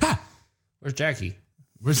 I was like, ah, Where's Jackie?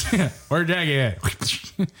 where's Jackie at?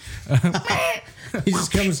 He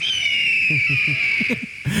just comes.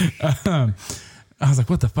 I was like,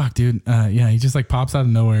 what the fuck, dude? Yeah, he just like pops out of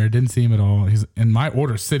nowhere. Didn't see him at all. And my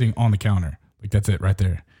order's sitting on the counter. Like, that's it right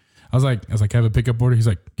there. I was like, have a pickup order? He's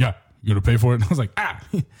like, yeah, you gonna pay for it? And I was like,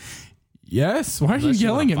 yes. Why are Unless you you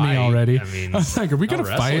yelling at wanna me fight. already? I mean, I was like, are we gonna I'll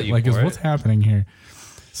wrestle fight? you Like, for what's it. happening here?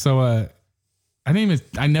 So,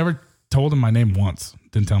 I never told him my name once.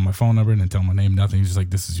 Didn't tell him my phone number. Didn't tell him my name. Nothing. He's just like,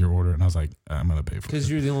 this is your order. And I was like, I'm gonna pay for it. Because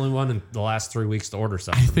you're the only one in the last 3 weeks to order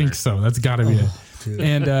something. I think so. That's got to be it. dude.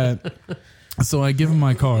 And so I give him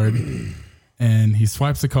my card, and he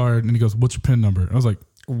swipes the card, and he goes, "What's your PIN number?" I was like,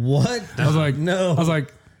 What? I was like, No. I was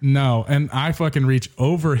like, no. And I fucking reach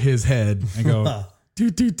over his head and go,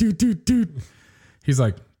 dude. He's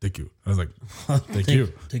like, thank you. I was like, thank you.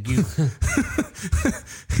 Thank you.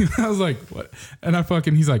 I was like, what? And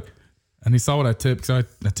he's like, and he saw what I tipped. So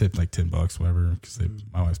I tipped like $10, whatever. Because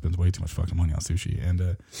my wife spends way too much fucking money on sushi.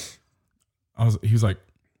 And he was like,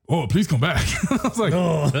 oh, please come back. I was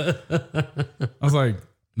like,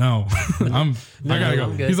 no, I gotta go.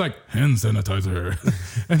 I'm good. He's like, hand sanitizer.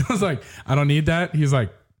 And I was like, I don't need that. He's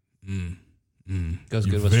like, Goes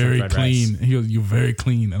you're good with very fried clean. rice. He goes, you're very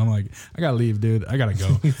clean. And I'm like, I gotta leave, dude. I gotta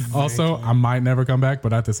go. Also, I might never come back,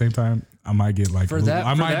 but at the same time, I might get like, For that,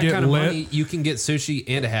 I might get kind of lit. money, you can get sushi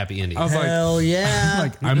and a happy ending. I was like, Hell yeah.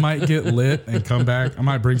 like, I might get lit and come back. I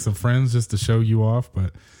might bring some friends just to show you off,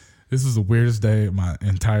 but this is the weirdest day of my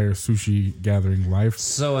entire sushi gathering life.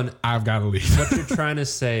 So I've got to leave. what you're trying to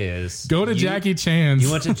say is Go to you- Jackie Chan's. You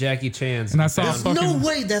went to Jackie Chan's And I saw found, fucking- No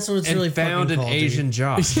way. That's what it's and really found fucking an called, Asian dude.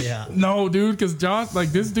 Josh. Yeah. No, dude, because Josh,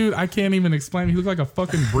 like this dude, I can't even explain. He looked like a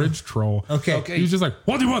fucking bridge troll. Okay. He was just like,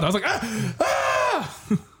 what do you want? I was like,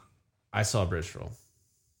 ah! I saw a bridge roll.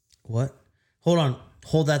 What? Hold on.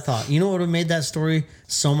 Hold that thought. You know what would have made that story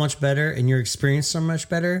so much better and your experience so much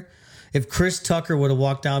better? If Chris Tucker would have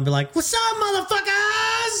walked out and been like, "What's up,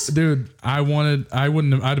 motherfuckers?" Dude, I'd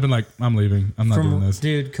have been like, I'm leaving. I'm not doing this.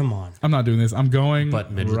 Dude, come on. I'm not doing this. I'm going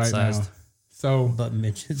But midget right sized. now. So, But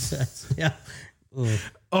midget says, yeah. Ugh.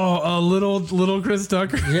 oh, a little Chris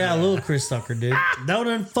Tucker. Yeah, little Chris Tucker, dude. That would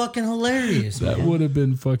have been fucking hilarious. That man. would have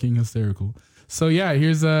been fucking hysterical. So yeah,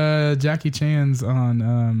 here's Jackie Chan's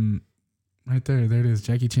on right there. There it is.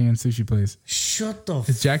 Jackie Chan sushi place. Shut the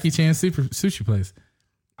It's Jackie Chan sushi place.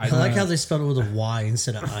 I like how they spelled it with a Y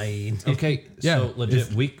instead of I. Okay, Yeah, so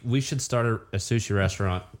legit, we should start a sushi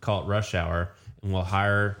restaurant, call it Rush Hour, and we'll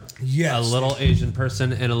hire Yes. a little Asian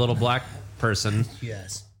person and a little black person,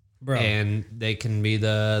 Yes. Bro. and they can be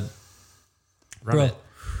the run Bro, it.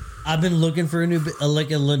 I've been looking for a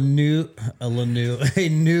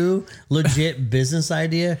new legit business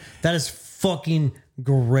idea. That is fucking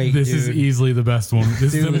great, This dude. is easily the best one.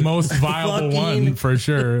 This is the most viable Fucking one for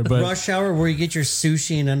sure. But Rush Hour where you get your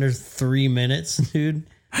sushi in under 3 minutes, dude.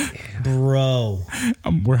 Bro.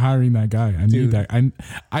 we're hiring that guy. I need that.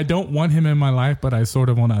 I don't want him in my life, but I sort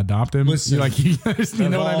of want to adopt him. Listen, like you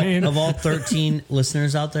know what I mean? Of all 13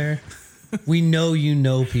 listeners out there, we know you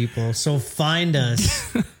know people. So find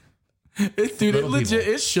us. Dude, it Little legit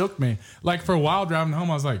people. it shook me. Like for a while driving home,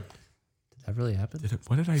 I was like, Did that really happen?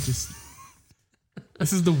 what did I just?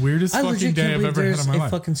 This is the weirdest I fucking legit day can't I've believe ever had there's in my a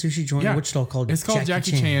life. fucking sushi joint in Wichita called It's called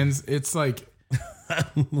Jackie Chan's. It's like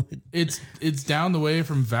it's down the way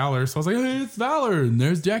from Valor. So I was like, hey, it's Valor, and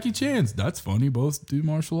there's Jackie Chan's. That's funny. Both do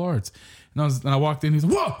martial arts. And I walked in. He's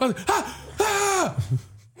like, whoa! I was like, ah!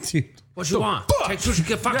 Dude. What you want? Take sushi,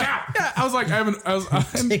 get the fuck out. Yeah, I was like, I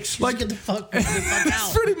was Like, get the fuck out.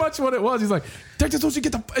 that's pretty much what it was. He's like, take the sushi,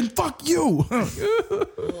 get the and fuck you.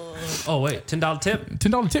 Oh wait, $10 tip.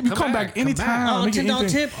 $10 tip. You come back anytime. Oh, Make it $10 anything.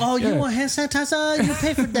 tip. Oh, you Yeah. want hand sanitizer? You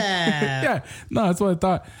pay for that. Yeah, no, that's what I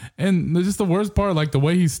thought. And just the worst part, like the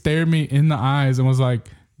way he stared me in the eyes and was like,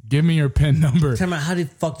 "Give me your PIN number." Tell me, how the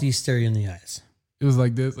fuck do you stare you in the eyes? It was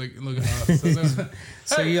like this, like look.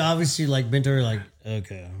 So you obviously like bent over, like,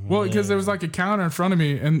 okay. Well, because there was like a counter in front of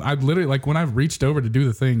me, and I literally like when I reached over to do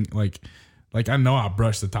the thing, like I know I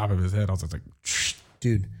brushed the top of his head. I was just like,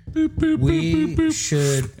 Dude, boop, boop, we boop, boop, boop.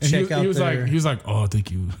 should And check out he was their. like, oh, thank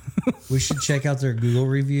you. We should check out their Google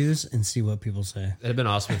reviews and see what people say. It'd have been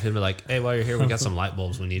awesome if him be like, "Hey, while you're here, we got some light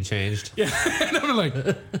bulbs we need changed." And I'm like,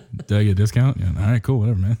 did I get a discount? Yeah, all right, cool,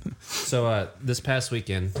 whatever, man. So this past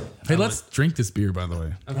weekend, Hey, let's drink this beer, by the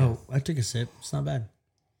way. Oh, I took a sip. It's not bad.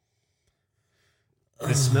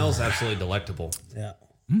 it smells absolutely delectable. Yeah.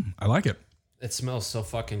 I like it. It smells so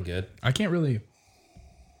fucking good. I can't really.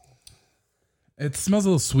 It smells a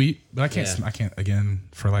little sweet, but I can't. Yeah. I can't again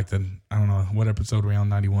for like the I don't know what episode we're on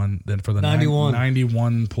 91. Then for the 91.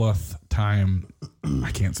 91 plus time, I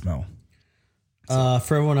can't smell.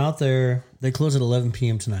 For everyone out there, they close at 11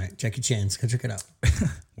 p.m. tonight. Jackie Chan's. Go check it out.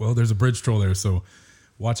 Well, there's a bridge troll there, so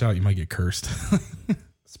watch out. You might get cursed.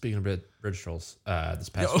 Speaking of bridge trolls, this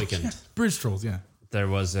past weekend Yeah, bridge trolls, yeah. there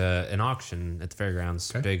was an auction at the fairgrounds.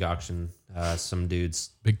 Okay. Big auction. Some dudes,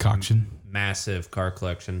 Big coction. massive car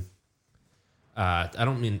collection. I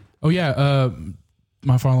don't mean Oh yeah,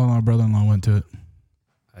 my father-in-law, brother-in-law went to it.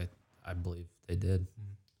 I believe they did.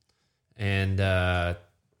 And I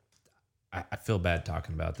feel bad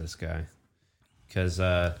talking about this guy because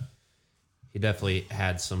he definitely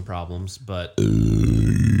had some problems, but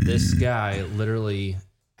this guy literally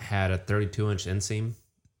had a 32-inch inseam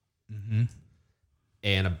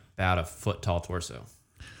and about a foot tall torso.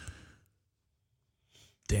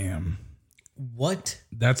 Damn, What?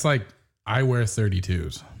 that's like I wear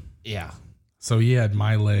 32s, Yeah. so he had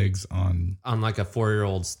my legs on. On like a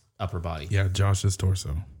 4-year-old's upper body. Yeah, Josh's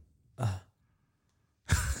torso.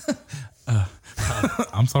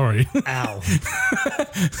 I'm sorry. Ow.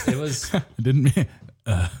 It was I didn't mean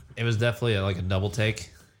it was definitely like a double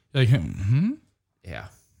take. like Yeah.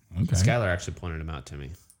 okay. Skylar actually pointed him out to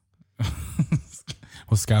me.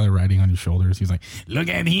 Was Skylar riding on your shoulders? He's like, look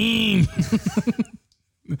at him.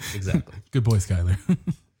 Exactly. Good boy, Skylar.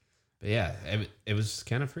 But yeah, it was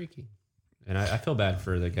kind of freaky. And I feel bad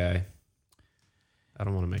for the guy. I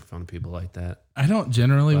don't want to make fun of people like that. I don't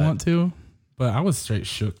generally But- want to, but I was straight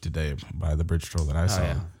shook today by the bridge troll that I saw. Oh,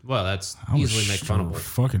 yeah. Well, that's I was easily make fun of.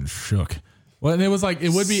 fucking shook. Well, and it was like it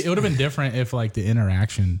would have been different if like the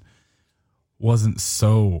interaction wasn't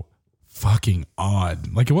so fucking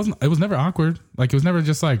odd. Like it was never awkward. Like it was never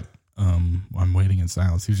just like I'm waiting in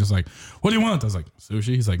silence. He was just like, what do you want? I was like,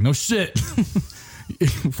 sushi. He's like, no shit.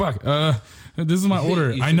 Fuck. This is my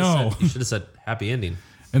order. I know. You should have said happy ending.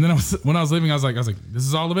 And then when I was leaving, I was like, this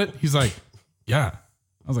is all of it? He's like, yeah.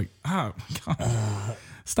 I was like, oh, God.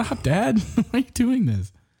 Stop, Dad. Why are you doing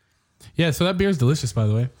this? Yeah, so that beer is delicious, by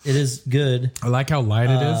the way. It is good. I like how light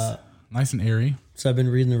it is. Nice and airy. So I've been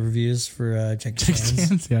reading the reviews for Jackie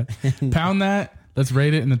Chan's. Yeah. Pound that. Let's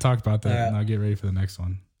rate it and then talk about that. And I'll get ready for the next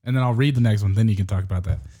one. And then I'll read the next one. Then you can talk about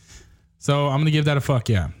that. So I'm going to give that a fuck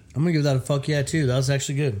yeah. I'm going to give that a fuck yeah, too. That was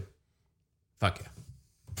actually good. Fuck yeah.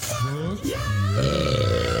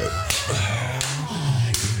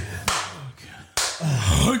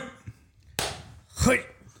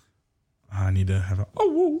 I need to have a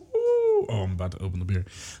I'm about to open the beer.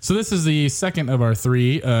 So this is the second of our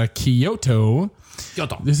three, Kyoto.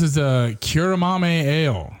 This is a Kuramame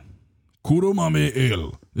Ale. Kuramame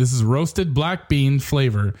Ale. This is roasted black bean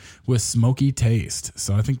flavor with smoky taste.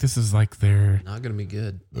 So I think this is like their Not gonna be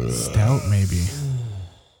good. stout, maybe.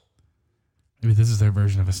 Maybe this is their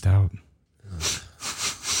version of a stout.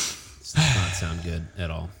 This does not sound good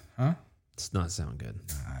at all. Huh? Does not sound good.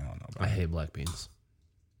 I don't know. I hate black beans.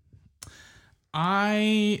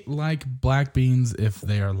 I like black beans if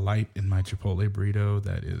they are light in my Chipotle burrito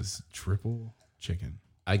that is triple chicken.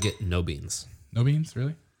 I get no beans. No beans,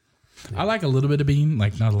 really? I like a little bit of bean,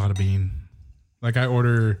 like not a lot of bean. Like I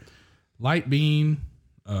order light bean,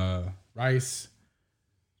 rice,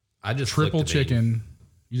 I just triple flicked a bean. chicken.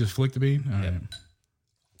 You just flick the bean? All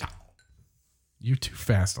right. You're too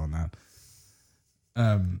fast on that.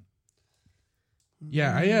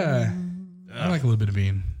 Yeah, I like a little bit of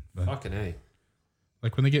bean. But Fucking A.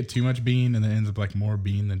 like when they get too much bean and it ends up like more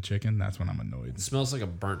bean than chicken, that's when I'm annoyed. It smells like a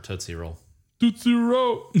burnt Tootsie Roll. Tootsie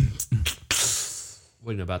Roll.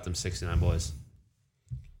 What do you know about them 69 boys?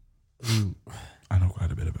 I know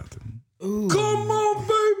quite a bit about them. Come on,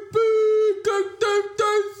 baby.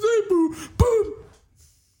 Boom.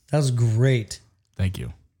 That was great. Thank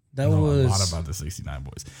you. That I know was a lot about the 69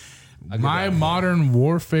 Boys. My Modern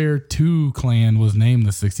Warfare 2 clan was named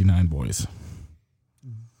the 69 Boys.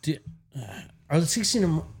 Are the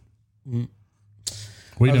 69? What are you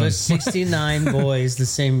Are doing? the 69 boys the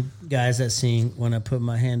same guys that sing "When I Put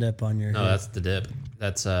My Hand Up on Your No, Hip"? that's the dip.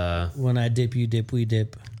 That's When I dip, you dip, we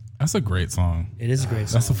dip. That's a great song. It is a great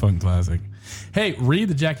song. That's a fucking classic. Hey, read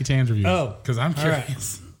the Jackie Chan's review. Oh, because I'm all right.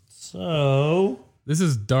 curious. So This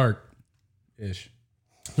is dark-ish.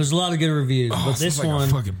 there's a lot of good reviews, but It this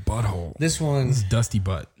smells one, like a fucking butthole. this one, This is dusty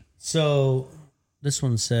butt. so this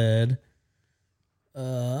one said,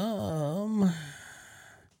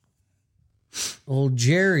 old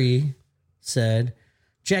Jerry said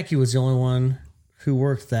Jackie was the only one who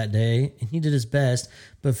worked that day, and he did his best,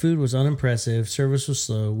 but food was unimpressive, service was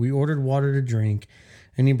slow. We ordered water to drink,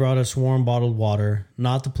 and he brought us warm bottled water,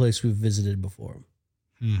 not the place we've visited before.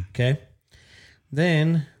 Okay.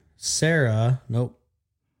 Then Sarah, nope.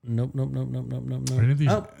 Are any of these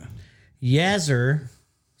Oh, Yazir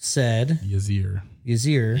said, Yazir?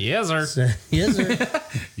 Yazir. yes, sir. Said, yes, sir.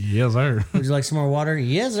 Yes, sir. Would you like some more water?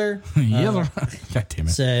 Yes, sir. Yes, sir. God damn it.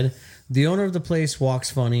 Said, the owner of the place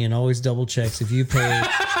walks funny and always double checks if you pay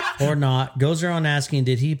or not. Goes around asking,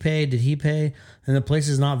 did he pay? Did he pay? And the place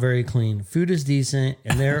is not very clean. Food is decent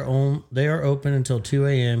and they are open until 2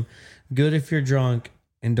 a.m. Good if you're drunk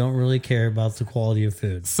and don't really care about the quality of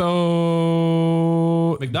food.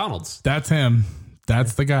 So McDonald's. that's him.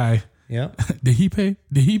 That's the guy. Yep. Did he pay?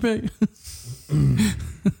 Did he pay?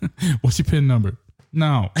 What's your PIN number?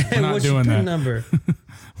 No, we're not What's your doing PIN that. number?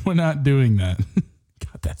 We're not doing that.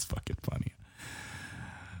 God, that's fucking funny.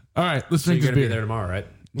 All right, let's So you're drink this gonna be beer. there tomorrow, right?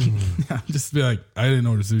 Just be like, I didn't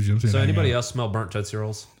order sushi. I'm saying So hang anybody out. else smell burnt Tootsie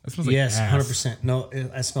Rolls? That smells like Yes, ass. 100%. No,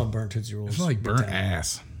 I smell burnt Tootsie Rolls. It smells like burnt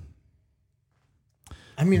ass.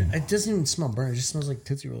 I mean, it doesn't even smell burnt. It just smells like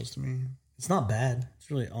Tootsie Rolls to me. It's not bad. It's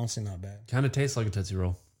really honestly not bad. Kind of tastes like a Tootsie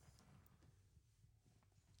Roll.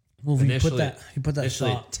 Well, if you put that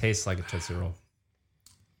initially thought. it tastes like a Tootsie Roll.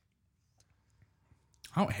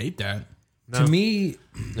 I don't hate that. No, To me,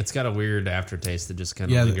 it's got a weird aftertaste that just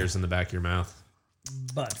kind of Yeah, lingers in the back of your mouth.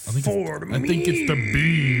 but I think it's the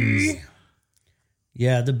beans.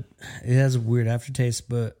 yeah, it has a weird aftertaste,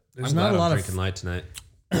 but there's I'm not glad a lot I'm of drinking light tonight.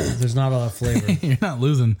 there's not a lot of flavor. You're not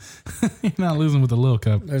losing. You're not losing with the little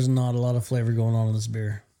cup. There's not a lot of flavor going on in this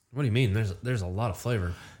beer. What do you mean? There's a lot of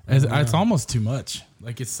flavor. It's almost too much.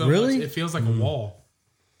 Like it's so Really? much, it feels like a wall.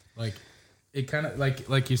 Like it kind of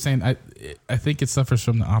like you're saying. I think it suffers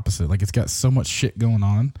from the opposite. Like it's got so much shit going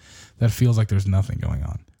on that it feels like there's nothing going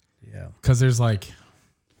on. Yeah, Because there's like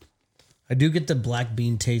I do get the black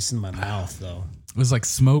bean taste in my mouth though. there's like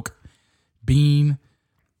smoke, bean.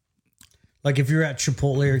 Like if you're at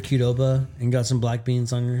Chipotle or Qdoba and got some black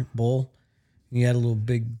beans on your bowl, and you had a little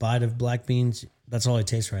big bite of black beans. That's all I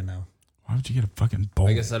taste right now, Why would you get a fucking bowl?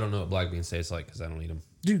 I guess I don't know what black beans taste like because I don't eat them.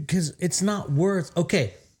 dude. Because it's not worth.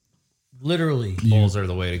 Okay, literally, Bowls are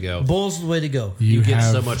the way to go. bowl's the way to go. You get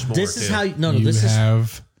have, so much more. This is too. how you, no. you This is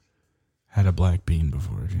have had a black bean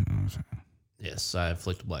before. If you know what I'm saying. Yes, I have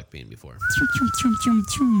flicked a black bean before.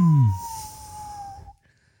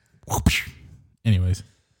 Anyways,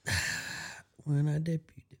 when I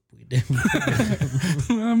dip, you dip, we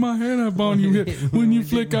dip. my head up on you. When you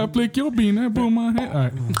flick, I flick your bean. I pull my head. All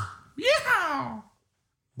right. Yeah.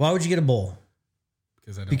 Why would you get a bowl?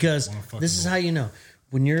 Because want a fucking this is how you know.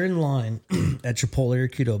 When you're in line at Chipotle or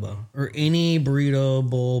Qdoba or any burrito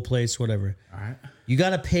bowl place, whatever, All right. you got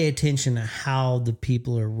to pay attention to how the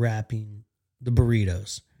people are wrapping the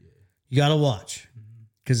burritos. You got to watch.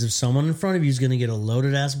 Because if someone in front of you is going to get a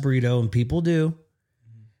loaded ass burrito, and people do,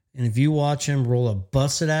 and if you watch them roll a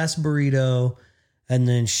busted ass burrito and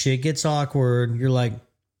then shit gets awkward, you're like,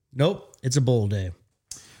 nope, it's a bowl day.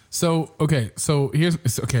 So so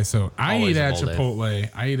I Always eat a at bowl day. Chipotle.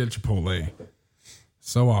 I eat at Chipotle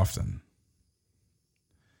so often.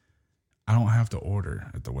 I don't have to order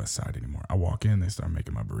at the West Side anymore. I walk in, they start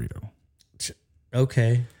making my burrito.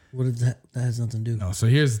 Okay. What did that has nothing to do. No, so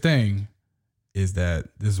here's the thing, is that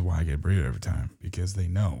this is why I get a burrito every time, because they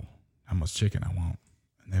know how much chicken I want,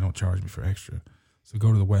 and they don't charge me for extra. So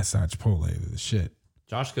go to the West Side Chipotle. They're the shit.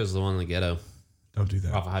 Josh goes the one in the ghetto Don't do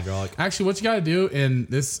that. off a hydraulic. Actually, what you got to do, and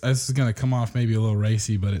this is going to come off maybe a little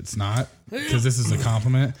racy, but it's not, because this is a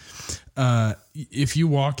compliment. If you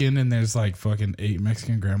walk in and there's like fucking 8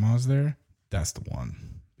 Mexican grandmas there, that's the one,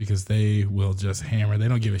 because they will just hammer. They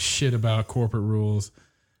don't give a shit about corporate rules.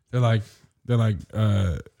 They're like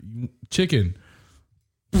chicken.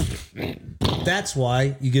 That's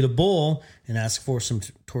why you get a bowl and ask for some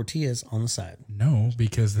tortillas on the side. No,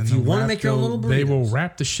 because then you wanna make your own little they will burritos.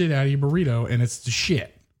 wrap the shit out of your burrito, and it's the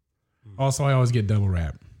shit. Also, I always get double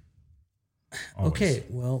wrap. Always. Okay,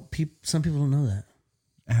 well, some people don't know that.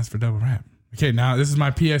 Ask for double wrap. Okay, now this is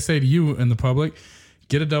my PSA to you in the public.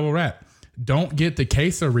 Get a double wrap. Don't get the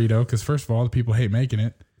quesarito because first of all, the people hate making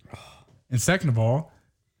it. And second of all,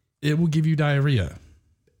 it will give you diarrhea.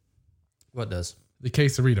 What does? The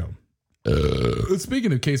quesarito.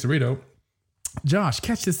 Speaking of quesarito, Josh,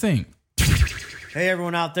 catch this thing. Hey,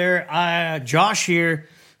 everyone out there. Josh here.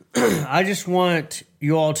 I just want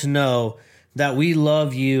you all to know that we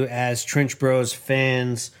love you as Trench Bros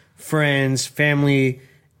fans, friends, family,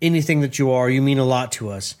 anything that you are. You mean a lot to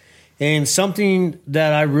us. And something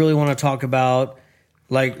that I really want to talk about,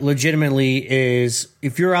 like legitimately, is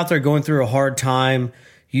if you're out there going through a hard time,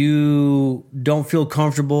 you don't feel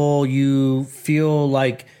comfortable, you feel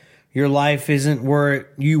like your life isn't where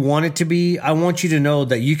you want it to be, I want you to know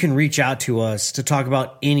that you can reach out to us to talk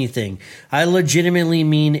about anything. I legitimately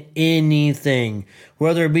mean anything,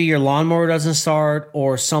 whether it be your lawnmower doesn't start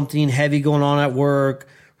or something heavy going on at work,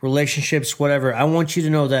 relationships, whatever. I want you to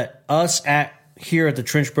know that us here at the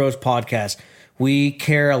Trench Bros podcast, we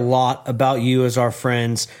care a lot about you as our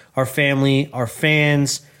friends, our family, our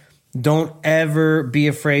fans. Don't ever be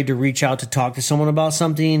afraid to reach out to talk to someone about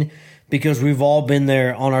something, because we've all been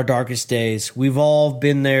there on our darkest days. We've all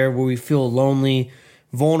been there where we feel lonely,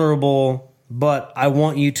 vulnerable, but I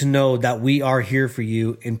want you to know that we are here for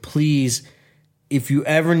you. And please, if you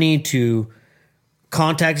ever need to,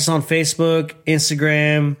 contact us on Facebook,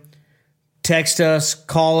 Instagram, text us,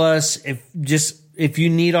 call us. If you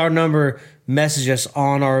need our number, message us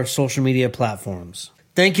on our social media platforms.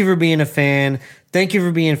 Thank you for being a fan. Thank you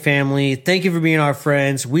for being family. Thank you for being our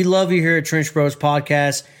friends. We love you here at Trench Bros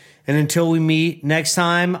Podcast. And until we meet next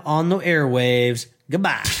time on the airwaves,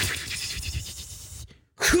 goodbye.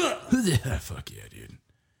 Fuck yeah, dude.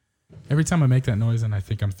 Every time I make that noise and I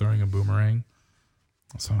think I'm throwing a boomerang,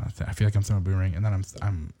 so I feel like I'm throwing a boomerang, and then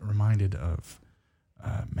I'm reminded of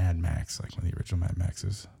Mad Max, like one of the original Mad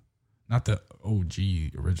Maxes. Not the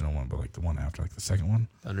OG original one, but like the one after, like the second one.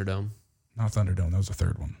 Thunderdome. Not Thunderdome. That was the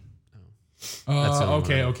third one. That's the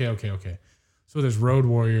only Okay. So there's Road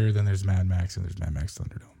Warrior, then there's Mad Max, and there's Mad Max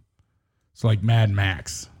Thunderdome. So like Mad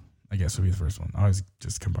Max, I guess would be the first one. I always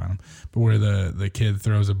just combine them. But where the kid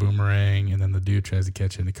throws a boomerang and then the dude tries to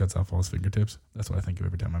catch it and he cuts off all his fingertips. That's what I think of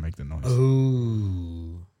every time I make that noise.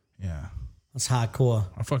 Ooh, Yeah. that's hardcore.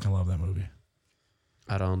 I fucking love that movie.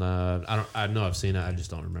 I know I've seen it. I just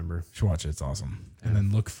don't remember. You should watch it. It's awesome. And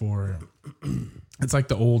then look for, it's like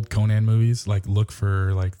the old Conan movies. Like look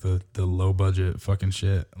for like the low budget fucking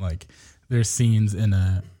shit. Like there's scenes in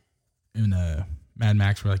a Mad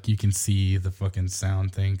Max where like you can see the fucking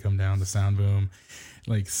sound thing come down, the sound boom,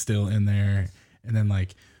 like still in there. And then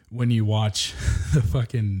like when you watch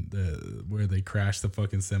where they crash the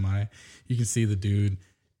fucking semi, you can see the dude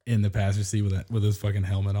in the passenger seat with his fucking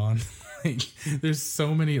helmet on. Like, there's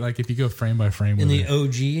so many, like if you go frame by frame In with the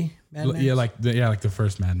OG Mad Max? yeah, like the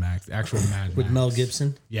first Mad Max, the actual Mad With Max. Mel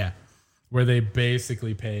Gibson? Yeah. Where they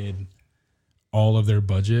basically paid all of their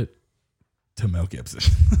budget to Mel Gibson.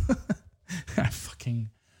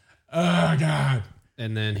 Oh God.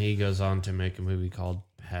 And then he goes on to make a movie called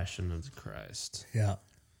Passion of the Christ. Yeah.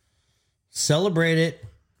 Celebrate it.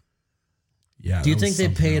 Yeah. Do you that think was they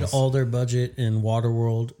something paid else. all their budget in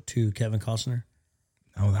Waterworld to Kevin Costner?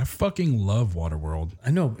 Oh, I fucking love Waterworld.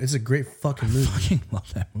 I know. It's a great fucking movie. Fucking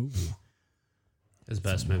love that movie. His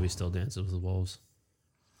best movie still Dances with Wolves.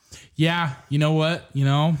 Yeah, you know what?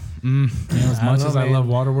 As much as I love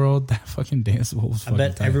Waterworld, that fucking Dance Wolves. I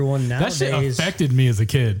bet everyone that shit nowadays... affected me as a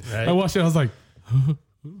kid. Right? I watched it. I was like,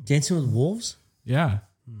 Dancing with Wolves? yeah,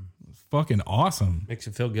 it's fucking awesome. Makes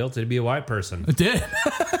you feel guilty to be a white person. It did.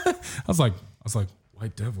 I was like,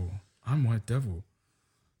 White Devil. I'm White Devil.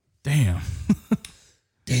 Damn.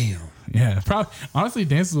 Damn. Yeah, probably. Honestly,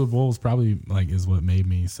 Dances with Wolves probably like is what made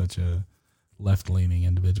me such a left-leaning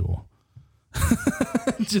individual.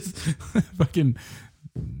 Just fucking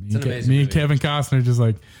me and movie. Kevin Costner just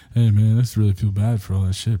like, hey man, I just really feel bad for all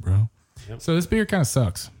that shit, bro. Yep. So this beer kind of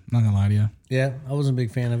sucks. Not gonna lie to you. Yeah, I wasn't a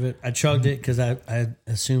big fan of it. I chugged it because I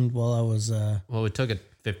assumed while I was... Well, we took a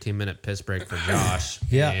 15-minute piss break for Josh.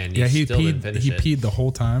 Yeah. And Yeah, he he still didn't finish he it. peed the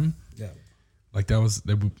whole time. Yeah. Like that was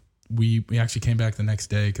we actually came back the next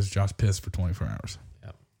day because Josh pissed for 24 hours.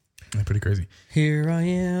 Yep. Yeah, pretty crazy. Here I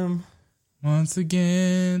am. Once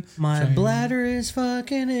again, My bladder is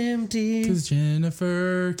fucking empty. because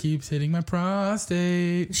Jennifer keeps hitting my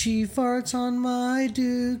prostate. She farts on my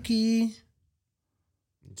dookie.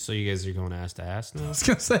 So you guys are going ass to ass now? I was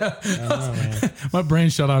gonna say, man. my brain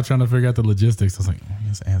shut off trying to figure out the logistics. I was like, oh,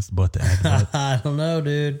 yes, ass butt to ass butt. I don't know,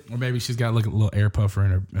 dude. Or maybe she's got like a little air puffer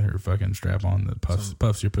in her fucking strap on that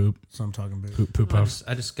puffs your poop. So I'm talking about. Poop puffs.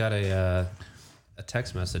 I just got a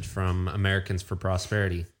text message from Americans for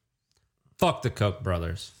Prosperity. Fuck the Koch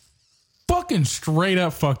brothers. Fucking straight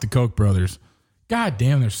up fuck the Koch brothers. God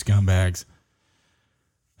damn, they're scumbags.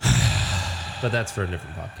 But that's for a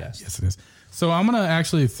different podcast. Yes, it is. So I'm gonna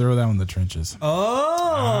actually throw that in the trenches.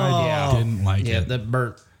 Oh, yeah. Didn't like Yeah, it. that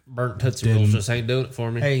burnt Tootsie Rolls just ain't doing it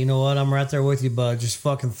for me. Hey, you know what? I'm right there with you, bud. Just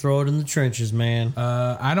fucking throw it in the trenches, man.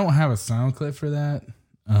 I don't have a sound clip for that.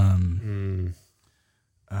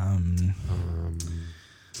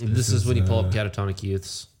 This is when you pull up Catatonic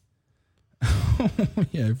Youths.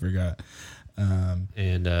 Yeah, I forgot. And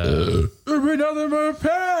There'll be nothing but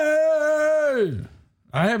pain.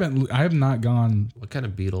 I have not gone. what kind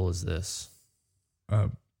of beetle is this?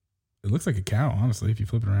 It looks like a cow, honestly, if you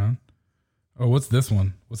flip it around. Oh, what's this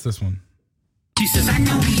one? What's this one? She says, I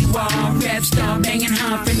know who you are, rap star, banging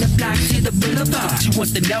hard from the block to the boulevard. She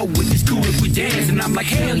wants to know if it's cool if we dance, and I'm like,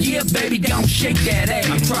 hell yeah, baby, don't shake that ass.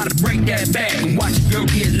 I'm trying to break that back and watch the girl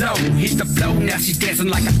get low. Hit the flow, now she's dancing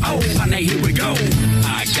like an old. Now here we go.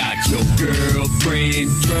 I got your girlfriend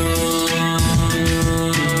drunk,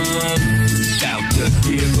 about to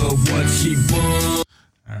give her what she wants.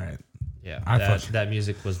 All right. Yeah, that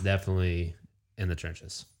music was definitely in the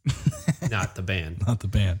trenches. Not the band. Not the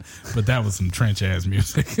band, but that was some trench ass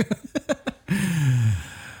music.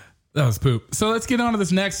 That was poop. So let's get on to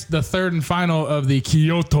this next, the third and final of the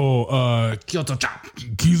Kyoto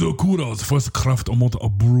Kizokura's first craft malt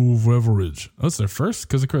brew beverage. That's their first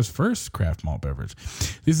Kazukuro's first craft malt beverage.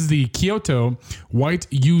 This is the Kyoto White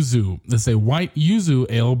Yuzu. This is a white yuzu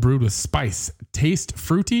ale brewed with spice, taste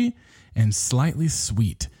fruity and slightly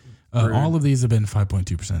sweet. All of these have been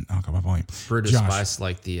 5.2% alcohol by volume. Brewed with Josh. spice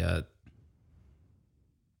like the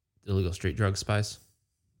illegal street drug spice.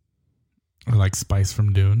 Or like Spice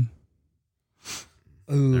from Dune.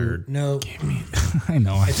 Ooh, Nerd. no. I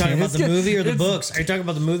know. Are you talking about the movie or the books? Are you talking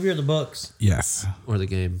about the movie or the books? Yes. Or the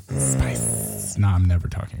game. Spice. No, I'm never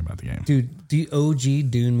talking about the game. Dude, the OG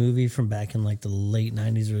Dune movie from back in like the late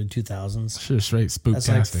 90s or the 2000s. Shit, straight That's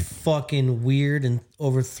like spooktastic. fucking weird and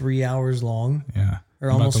over 3 hours long. Yeah. Or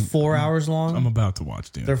I'm about almost to- 4 hours long. I'm about to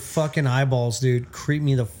watch Dune. Their fucking eyeballs, dude, creep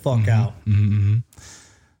me the fuck out. Man,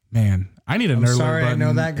 I need a I'm nerd sorry, alert I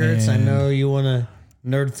know that, button, Gertz. I and know you want to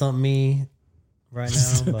nerd thump me right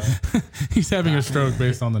now, but He's having a stroke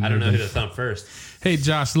based on the I don't know who nerd. to thump first. Hey,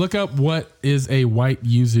 Josh, look up what is a white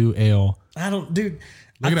yuzu ale. I don't, dude. Look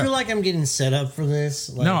I it feel up. like I'm getting set up for this.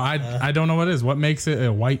 Like, No, I don't know what it is. What makes it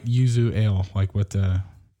a white yuzu ale? Like what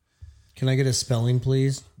Can I get a spelling,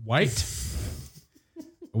 please? white?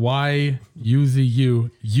 Y-U-Z-U,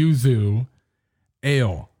 yuzu,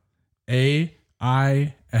 ale.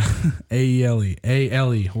 A-I-A-L-E.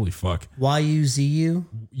 A-L-E. Holy fuck. YUZU?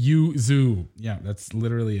 Yuzu. Yeah, that's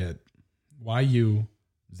literally it.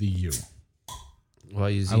 Y-U-Z-U. Well,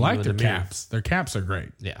 you I like their caps. Their caps are great.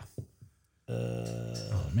 Yeah,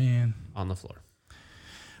 Oh, man. on the floor.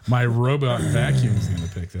 My robot vacuum is going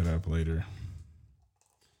to pick that up later.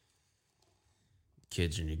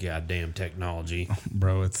 Kids and your goddamn technology.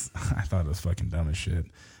 Bro, I thought it was fucking dumb as shit.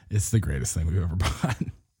 It's the greatest thing we've ever bought.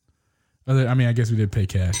 I mean, I guess we did pay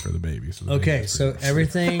cash for the baby. So the Okay, baby's so pretty-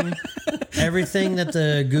 everything that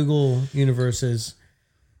the Google universes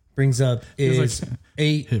brings up is like,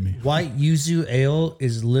 a hit me. white yuzu ale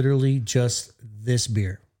is literally just this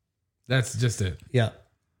beer. That's just it. Yeah.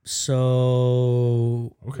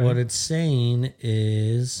 So Okay. what it's saying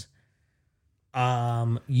is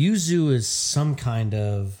yuzu is some kind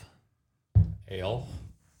of Ale.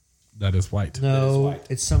 That is white. no,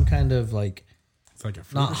 it's some kind of like It's like a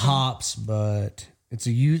fruit. not hops, but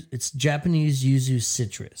it's Japanese yuzu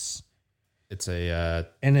citrus. It's a.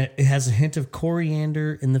 And it has a hint of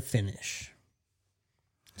coriander in the finish.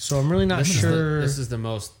 So I'm really not This sure. This is the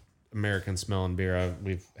most American smelling beer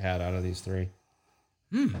we've had out of these three.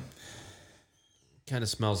 Kind of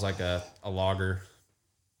smells like a lager.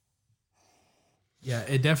 Yeah,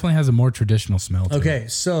 it definitely has a more traditional smell to it. Okay,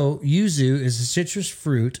 so yuzu is a citrus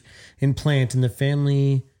fruit and plant in the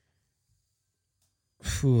family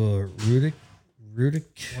Rutaceae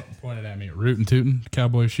Pointed at me. Rootin' tootin',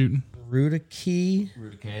 cowboy shooting.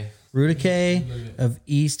 of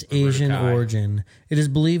East Asian Rutaceae. origin. It is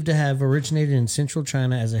believed to have originated in central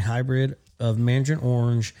China as a hybrid of mandarin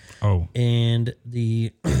orange Oh, and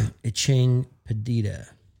the Ichang Pepita.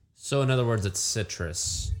 So, in other words, it's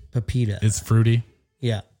citrus. Pepita. it's fruity.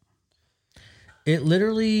 Yeah. It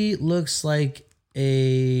literally looks like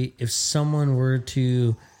if someone were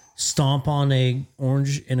to stomp on a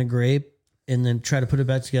orange and a grape and then try to put it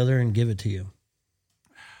back together and give it to you?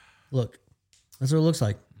 Look, that's what it looks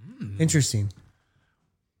like. Interesting.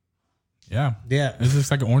 Yeah. Yeah. It's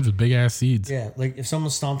just like an orange with big ass seeds. Yeah, like if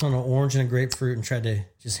someone stomped on an orange and a grapefruit and tried to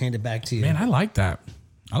just hand it back to you. Man, I like that.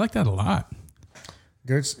 I like that a lot.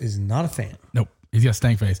 Gertz is not a fan. Nope. He's got a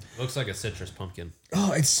stank face. Looks like a citrus pumpkin.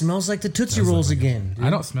 Oh, it smells like the Tootsie Rolls again. Dude. I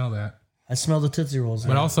don't smell that. I smell the Tootsie Rolls.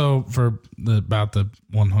 But also for about the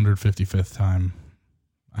 155th time,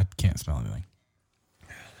 I can't smell anything.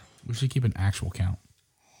 We should keep an actual count.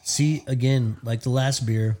 See, again, like the last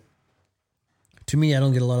beer, to me, I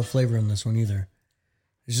don't get a lot of flavor in this one either.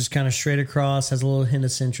 It's just kind of straight across, has a little hint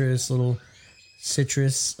of citrus.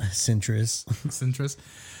 Citrus.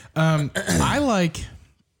 I like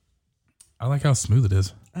how smooth it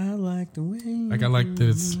is. I like the way. Like I like that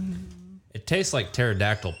it's. It tastes like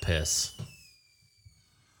pterodactyl piss.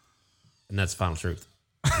 And that's final truth.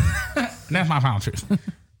 That's my final truth.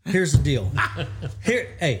 Here's the deal.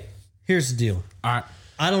 Here's the deal. All right.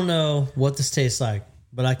 I don't know what this tastes like,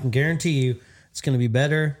 but I can guarantee you it's going to be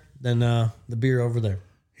better than the beer over there.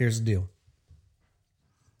 Here's the deal.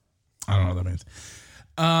 I don't know what that means.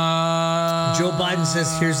 Joe Biden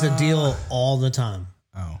says, here's the deal all the time.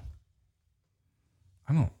 Oh.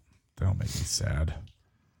 That'll make me sad.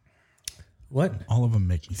 What? All of them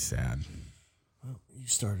make me sad. You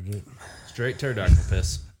started it. Straight pterodactyl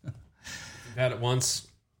piss. If you've had it once,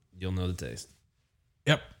 you'll know the taste.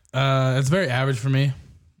 Yep. It's very average for me.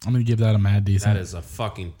 I'm going to give that a mad decent. That is a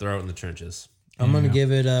fucking throw in the trenches. I'm going to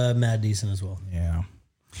give it a mad decent as well. Yeah.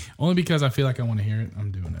 Only because I feel like I want to hear it.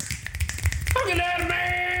 I'm doing it. Fucking that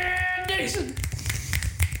man, decent.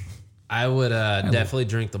 I would definitely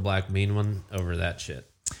drink the Black Bean one over that shit.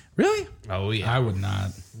 Really? Oh, yeah. I would not.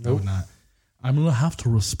 Nope. I would not. I'm going to have to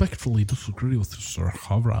respectfully disagree with you, sir.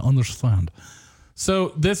 However, I understand. So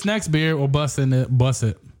this next beer will bust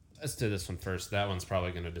it. Let's do this one first. That one's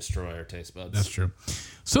probably going to destroy our taste buds. That's true.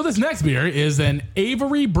 So this next beer is an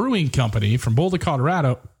Avery Brewing Company from Boulder,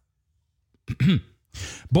 Colorado.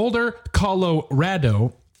 Boulder,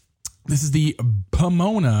 Colorado. This is the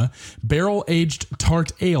Pomona Barrel-Aged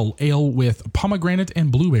Tart Ale. Ale with pomegranate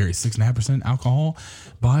and blueberry. 6.5% alcohol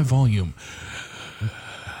by volume.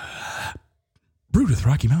 Brewed with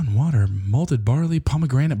Rocky Mountain water, malted barley,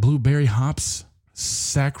 pomegranate, blueberry hops,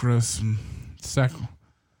 Saccharomyces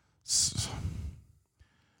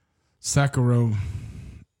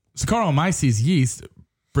yeast,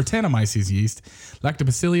 Brettanomyces yeast,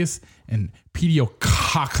 Lactobacillus, and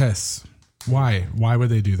Pediococcus. Why? Why would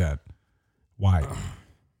they do that? Why?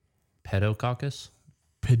 Pedococcus?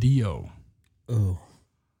 Pedio. Oh.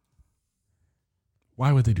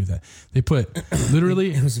 Why would they do that? They put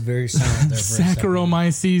literally It was very silent there for a second.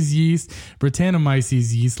 Saccharomyces yeast,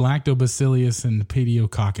 Brettanomyces yeast, Lactobacillus, and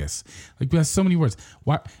Pediococcus. Like, that's so many words.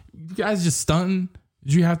 Why? You guys just stunting?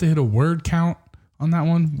 Did you have to hit a word count on that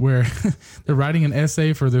one where they're writing an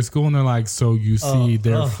essay for their school and they're like, so you see,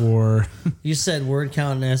 therefore. You said word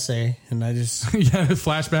count and essay, and I just. Yeah,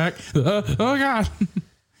 flashback. Oh, God.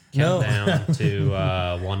 Countdown to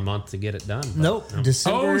 1 month to get it done. Nope.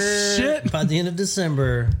 December. Oh, shit. By the end of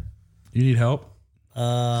December. You need help?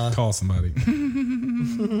 Call somebody.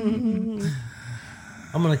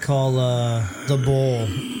 I'm going to call the Bull.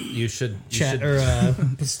 You should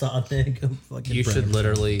Pastotnik. You should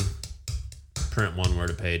literally print one word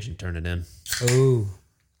a page and turn it in. Oh,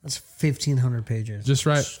 that's 1,500 pages. Just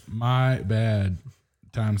write my bad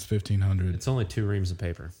times 1,500. It's only 2 reams of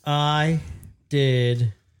paper. I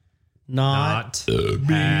did not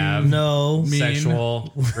have no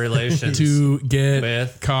sexual relations to get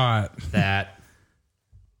with caught. That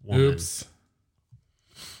woman. Oops.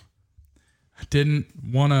 I didn't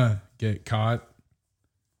want to get caught.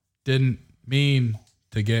 Didn't mean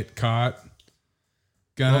to get caught.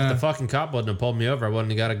 Well, if the fucking cop wouldn't have pulled me over, I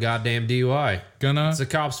wouldn't have got a goddamn DUI. It's the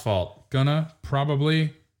cop's fault. Gonna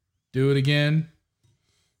probably do it again.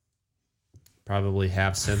 Probably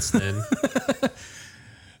have since then.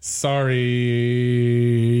 Sorry.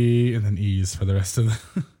 And then ease for the rest of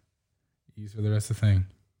the thing.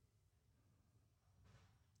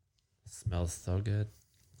 Smells so good.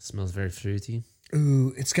 Smells very fruity.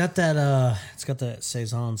 Ooh, it's got that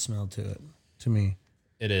saison smell to it. To me,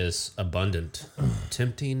 it is abundant,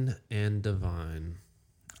 tempting, and divine.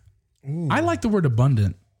 Ooh. I like the word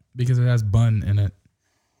abundant because it has bun in it,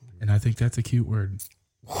 and I think that's a cute word.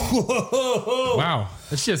 Whoa. Wow,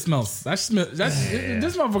 that shit smells. This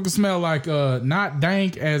motherfucker smell like not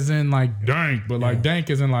dank as in like dank, but like dank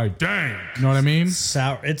as in like dang. You know what I mean?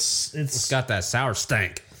 Sour. It's got that sour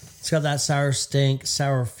stank. It's got that sour stink,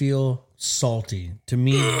 sour feel, salty. To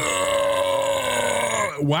me,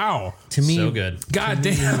 Wow. to me, So good. God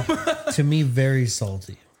damn. to me, very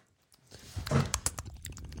salty.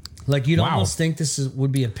 Like you'd Wow. almost think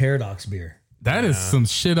would be a Paradox beer. That is some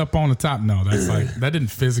shit up on the top. No, that's like, that didn't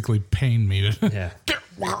physically pain me to Yeah.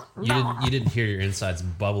 You didn't hear your insides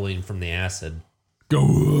bubbling from the acid. go,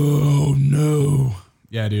 oh no.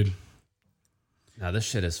 Yeah, dude. No, this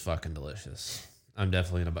shit is fucking delicious. I'm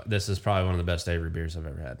definitely gonna. This is probably one of the best Avery beers I've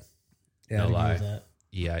ever had. Yeah, No I'd agree lie. with that.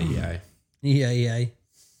 Yeah. Yeah.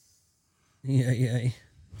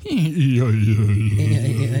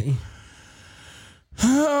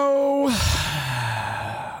 Oh,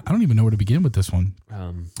 I don't even know where to begin with this one.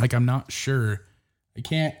 Like, I'm not sure. I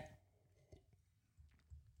can't.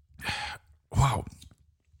 Wow.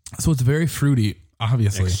 So it's very fruity,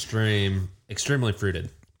 obviously. Extremely fruited.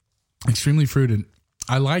 Extremely fruited.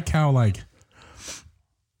 I like how, like,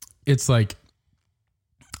 it's like,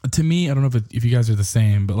 to me, I don't know if you guys are the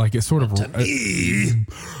same, but like, it's sort of,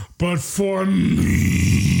 but for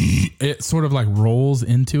me, it sort of like rolls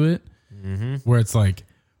into it, where it's like,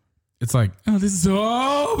 oh, this is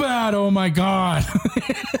so bad. Oh my God.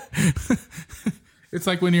 It's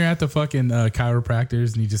like when you're at the fucking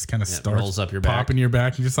chiropractors and you just kind of start rolls up your back. popping your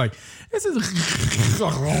back and just like, this is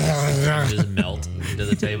Just melt into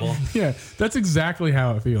the table. yeah, that's exactly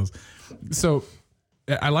how it feels. So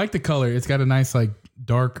I like the color. It's got a nice like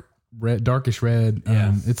dark red, darkish red.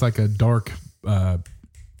 Yeah. It's like a dark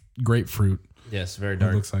grapefruit. Yes, very It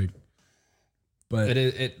dark. looks like. But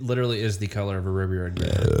It literally is the color of a ruby red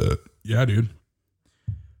grape. yeah, dude.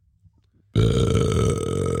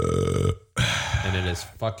 And it is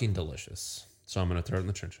fucking delicious. So I'm gonna throw it in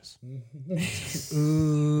the trenches.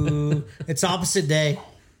 Ooh, it's opposite day.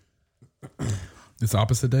 It's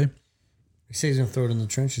opposite day. He says he's gonna throw it in the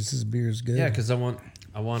trenches. This beer is good. Yeah, because I want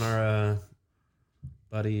our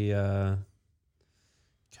buddy. God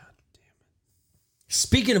damn it!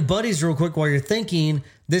 Speaking of buddies, real quick, while you're thinking,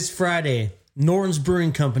 this Friday, Norton's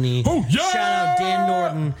Brewing Company. Oh, yeah! Shout out Dan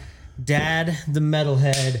Norton. Dad, the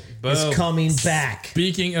metalhead, Boom. is coming back.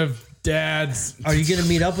 Speaking of dads, Are you gonna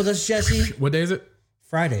meet up with us, Jesse? what day is it?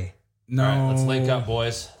 Friday. No, All right, let's link up,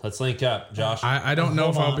 boys. Let's link up, Josh. I don't know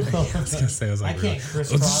if I'll be. I was gonna say, I was like, really?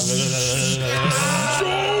 crisscross. So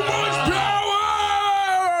much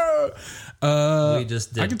power. we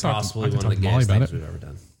just I did can talk- possibly I can one of talk the to Molly gayest about things it. we've ever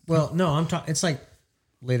done. Well, no, I'm talking. It's like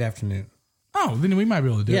late afternoon. Oh, then we might be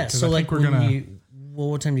able to do it. Yeah. 'cause So I like, think we're gonna.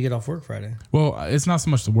 what time do you get off work Friday? Well, it's not so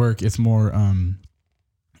much the work; it's more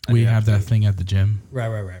we have that thing at the gym.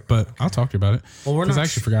 Right. But I'll talk to you about it. Well, we're Because I not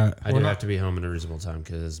actually forgot. I do have to be home at a reasonable time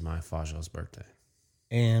because it's my Fajal's birthday.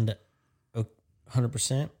 And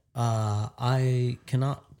 100%. I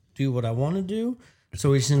cannot do what I want to do, so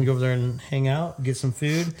we just need to go over there and hang out, get some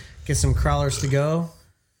food, get some crawlers to go.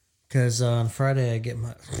 Because on Friday I get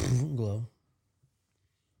my glow.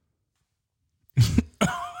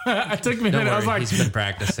 I took me a Don't minute. I worry, was like, he's been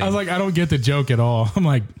practicing. I was like, I don't get the joke at all. I'm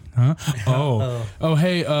like, huh? Oh,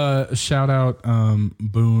 hey, shout out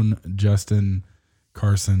Boone, Justin,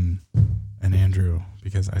 Carson, and Andrew,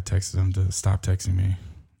 because I texted them to stop texting me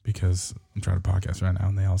because I'm trying to podcast right now,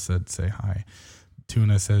 and they all said say hi.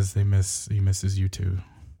 Tuna says he misses you too.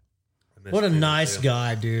 What a nice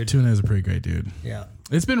guy, dude. Tuna is a pretty great dude. Yeah.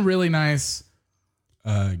 It's been really nice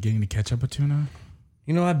getting to catch up with Tuna.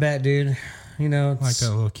 You know, I bet, dude. You know, I like it's,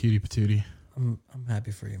 that little cutie patootie. I'm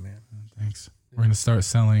happy for you, man. Thanks. We're gonna start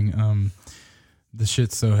selling. The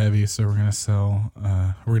shit's so heavy, so we're gonna sell.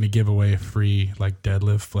 We're gonna give away free like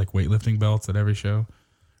deadlift, like weightlifting belts at every show.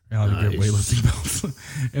 We're gonna give weightlifting belts,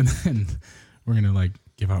 and then we're gonna like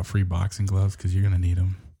give out free boxing gloves because you're gonna need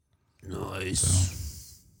them.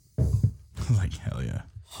 Nice. I was like, hell yeah,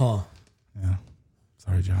 Huh. yeah.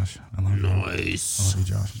 Sorry, Josh. I love you. I Nice. love you,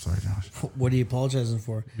 Josh. I'm sorry, Josh, What are you apologizing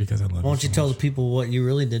for? because I love you. Why don't you so tell much. the people what you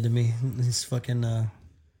really did to me? This fucking.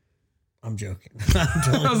 I'm joking.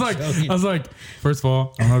 I was like, first of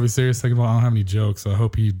all, I'm gonna be serious. Second of all, I don't have any jokes, so I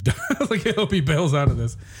hope he, like, I hope he bails out of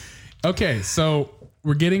this. Okay, so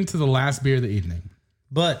we're getting to the last beer of the evening.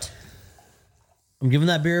 But I'm giving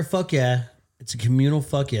that beer a fuck yeah. It's a communal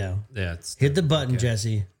fuck yeah. Yeah, it's Hit the button,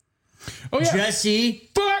 Jesse. Oh yeah, Jesse.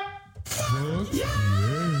 fuck.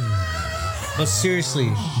 But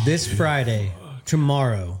seriously, this Friday,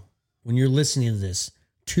 tomorrow, when you're listening to this,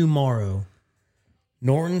 tomorrow,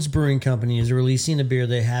 Norton's Brewing Company is releasing a beer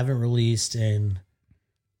they haven't released in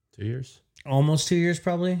 2 years. almost 2 years,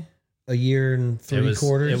 probably. A year and three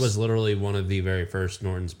quarters. It was literally one of the very first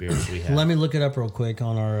Norton's beers we had. Let me look it up real quick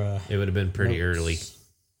on our. It would have been pretty early.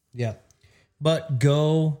 Yeah. But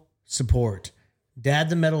go support. Dad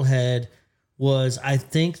the Metalhead was, I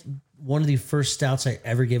think, one of the first stouts I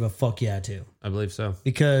ever gave a fuck yeah to, I believe so.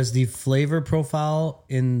 because the flavor profile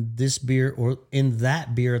in this beer or in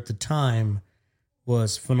that beer at the time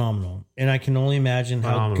was phenomenal. And I can only imagine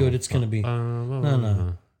how good it's going to be.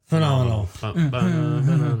 Phenomenal.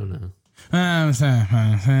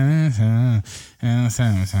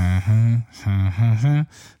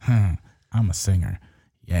 I'm a singer.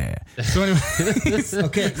 Yeah. So anyway,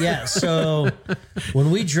 Okay, yeah. So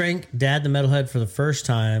when we drank Dad the Metalhead for the first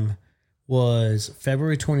time was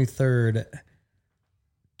February 23rd,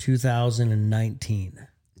 2019.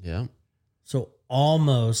 Yeah. So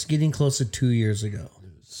almost getting close to 2 years ago.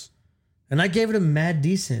 And I gave it a mad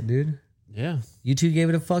decent, dude. Yeah. You two gave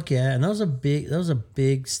it a fuck yeah. And that was a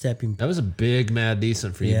big stepping That was a big mad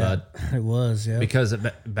decent for you, bud. It was, yeah. Because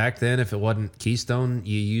back then, if it wasn't Keystone,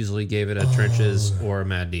 you usually gave it a Trenches or a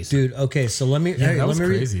Mad Decent. Dude, okay, so let me that was let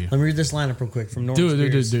me crazy. Let me read this lineup real quick from Norton's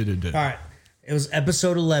Beers. Do. All right. It was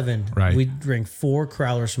episode 11. Right. We drank 4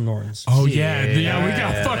 Crowlers from Norton's. Oh yeah, we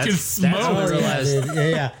got fucking That's smoked. what I realized. dude.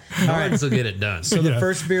 Yeah. All right. Norton's will get it done. So the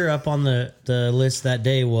first beer up on the list that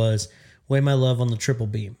day was Weigh My Love on the Triple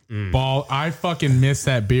Beam. Ball, I fucking missed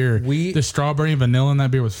that beer. The strawberry and vanilla in that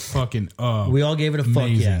beer was fucking We all gave it a fuck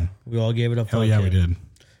amazing. yeah. We all gave it a fuck Hell yeah, we did.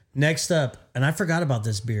 Next up, and I forgot about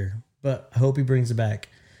this beer, but I hope he brings it back.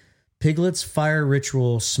 Piglet's Fire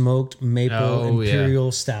Ritual Smoked Maple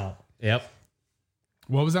Imperial Stout. Yep.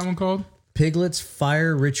 What was that one called? Piglet's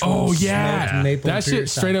Fire Ritual Oh Smoked yeah, Maple that Imperial shit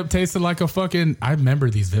Stout. straight up tasted like a fucking. I remember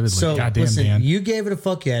these vividly. So Goddamn, listen, Dan. you gave it a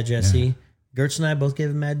fuck yeah, Jesse. Gertz and I both gave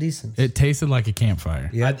it mad decent. It tasted like a campfire.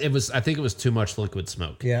 Yeah. I think it was too much liquid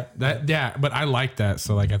smoke. Yeah. But I like that.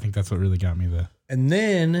 So like, I think that's what really got me the. And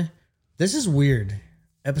then this is weird.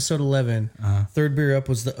 Episode 11, third beer up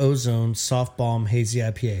was the Ozone Soft Bomb Hazy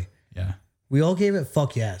IPA. Yeah. We all gave it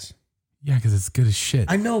fuck yes. Yeah, because it's good as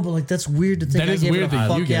shit. I know, but like that's weird to think That I is gave weird it a that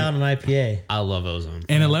fuck you yeah on gave an IPA. I love Ozone.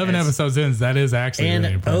 And 11 episodes in, that is actually And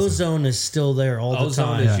really impressive. Ozone is still there all the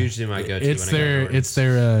Ozone time. is usually my go-to. It's when I go to their. Norton's. It's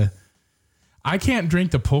their. I can't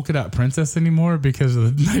drink the Polka Dot Princess anymore because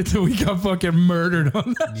of the night that we got fucking murdered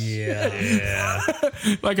on that. Yeah.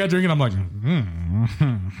 Like I drink it, I'm like,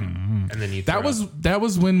 And then you. that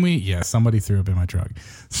was when we. Yeah, somebody threw up in my truck.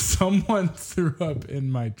 Someone threw up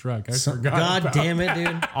in my truck. I forgot. God about damn it,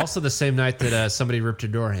 dude. Also the same night that somebody ripped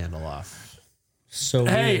your door handle off. So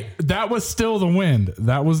Hey, weird. that was still the wind.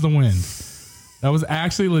 That was the wind. That was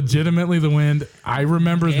actually legitimately the wind. I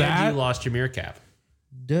remember And that. you lost your mirror cap.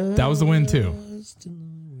 That was the wind too.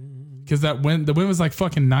 Because the wind was like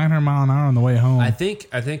fucking 900 mile an hour on the way home. I think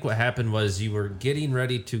what happened was you were getting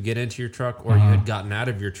ready to get into your truck, or you had gotten out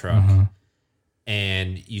of your truck,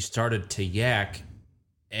 and you started to yak,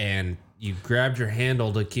 and you grabbed your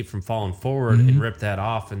handle to keep from falling forward and ripped that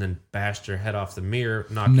off, and then bashed your head off the mirror,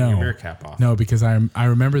 knocking your mirror cap off. No, because I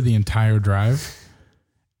remember the entire drive,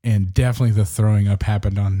 and definitely the throwing up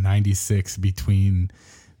happened on 96 between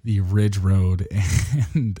the Ridge Road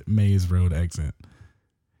and Maze Road exit.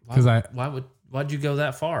 Because Why'd you go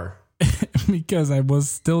that far? because I was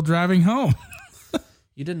still driving home.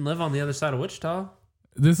 You didn't live on the other side of Wichita.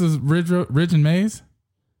 This is Ridge and Maze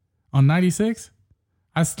on 96.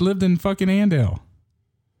 I lived in fucking Andale.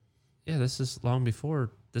 Yeah, this is long before.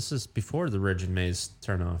 This is before the Ridge and Maze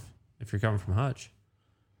turnoff. If you're coming from Hutch.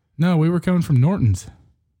 No, we were coming from Norton's.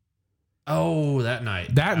 Oh, that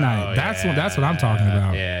night. That night. That's what I'm talking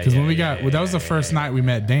about. Because when we got that was the first night we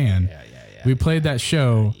met Dan. We played that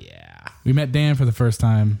show. Yeah. We met Dan for the first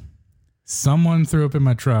time. Someone threw up in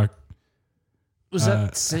my truck. Was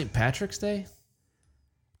that St. Patrick's Day?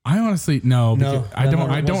 I honestly no. I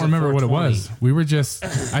don't remember what it was. We were just.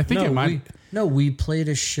 I think it might. We played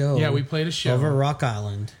a show. Yeah, we played a show over Rock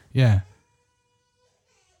Island. Yeah.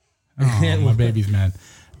 Oh, my baby's mad.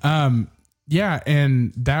 Yeah,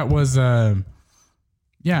 and that was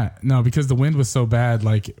because the wind was so bad,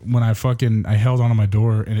 like when I held onto my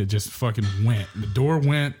door and it just fucking went. The door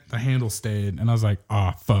went, the handle stayed, and I was like,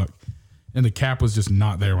 oh fuck. And the cap was just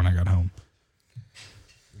not there when I got home.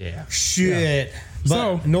 Yeah. Shit. Yeah. But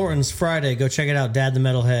So Norton's Friday, go check it out. Dad the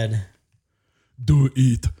Metalhead. Do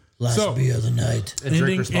it. Last beer of the night.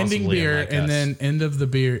 Ending beer and then end of the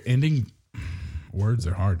beer. Ending words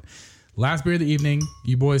are hard. Last beer of the evening,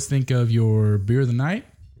 you boys think of your beer of the night,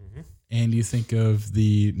 and you think of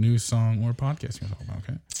the new song or podcast you're talking about.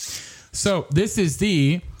 Okay, so this is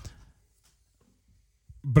the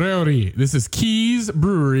brewery. This is Keys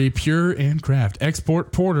Brewery, pure and craft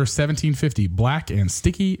export porter, 1750, black and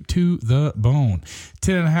sticky to the bone,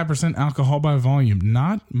 10.5% alcohol by volume.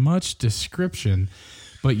 Not much description,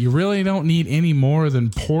 but you really don't need any more than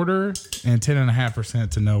porter and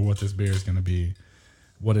 10.5% to know what this beer is going to be.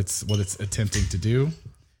 What it's attempting to do.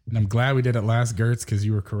 And I'm glad we did it last, Gertz, because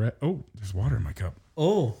you were correct. Oh, there's water in my cup.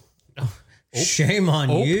 Oh. Shame on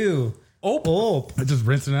you. Oh. I just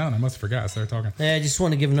rinsed it out. I must have forgot. I started talking. Yeah, I just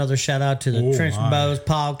want to give another shout out to the Trench Bows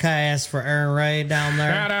podcast for Aaron Ray down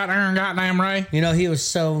there. Shout out Aaron goddamn Ray. You know, he was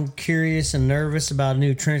so curious and nervous about a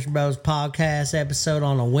new Trench Bows podcast episode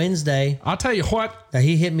on a Wednesday I'll tell you what. that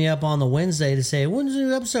he hit me up on the Wednesday to say, when's the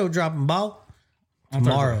new episode dropping, Bo?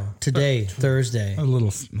 Tomorrow, today, Thursday. A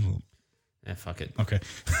little Yeah, fuck it. okay.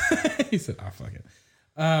 He said, "Ah, fuck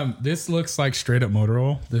it." This looks like straight up motor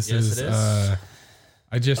oil. This Yes, is. it is.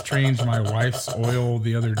 I just changed my wife's oil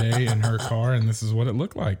the other day in her car, and this is what it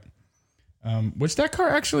looked like. Which that car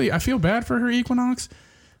actually, I feel bad for her Equinox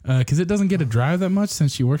because it doesn't get to drive that much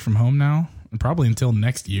since she works from home now, and probably until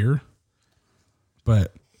next year.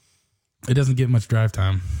 But it doesn't get much drive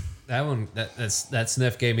time. That one, that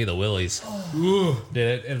sniff gave me the willies.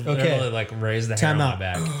 Did it Okay. really like raised the hair Time on my out.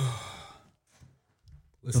 back.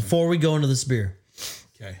 Before we go into this beer,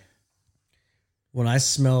 Okay. when I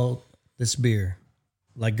smell this beer,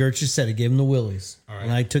 like Gertz just said, it gave him the willies. right.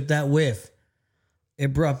 When I took that whiff,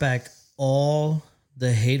 it brought back all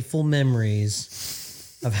the hateful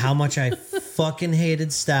memories of how much I fucking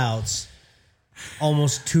hated stouts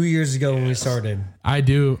almost 2 years ago when we started. I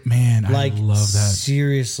do, man. Like, I love that.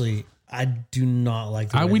 seriously, I do not like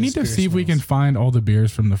the way We this need to beer see if we can smells. find all the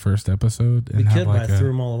beers from the first episode and We have could, but like I threw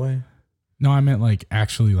them all away. No, I meant like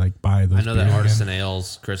actually like buy those. I know that beers Artisan again.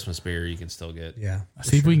 Ales Christmas beer you can still get. Yeah.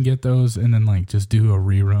 See if we can get those and then like just do a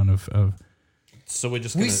rerun of. So we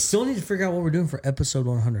just We still need to figure out what we're doing for episode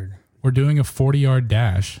 100. We're doing a 40-yard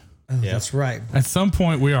dash. Oh, that's right. At some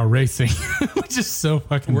point, we are racing, which is so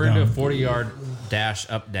fucking. we're gonna do a dumb. 40-yard dash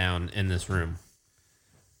up down in this room.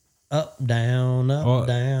 Up, down, up, Well,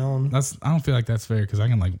 down. That's. I don't feel like that's fair because I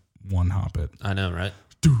can like one hop it. I know, right?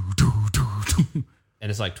 Do, do, do, do. And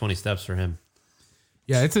it's like 20 steps for him.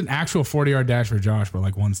 Yeah, it's an actual 40-yard dash for Josh, but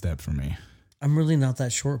like one step for me. I'm really not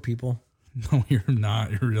that short, people. No, you're not.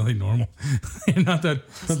 You're really normal. You're not that.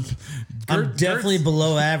 I'm definitely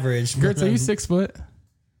below average. Gertz, are you 6 foot?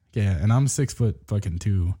 Yeah, and I'm 6 foot fucking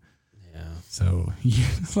 2. Yeah. So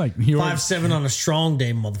it's like you're 5'7" on a strong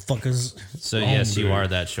day, motherfuckers. So yes, you are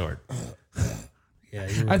that short. Yeah,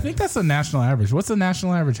 you're I think that's the national average. What's the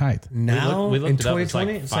national average height? now we looked in it up. It's like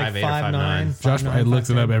 2020, it's like 5'8" or 5'9". Josh probably looks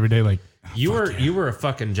it up every day. Like You were a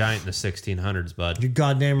fucking giant in the 1600s, bud. You're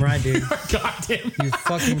goddamn right, dude. goddamn. You're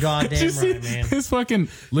fucking goddamn right, man. His fucking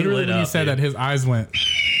literally lit when he up, said dude. that, his eyes went.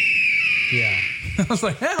 Yeah. I was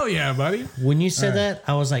like, hell yeah, buddy. When you said that,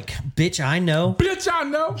 I was like, bitch, I know. Bitch, I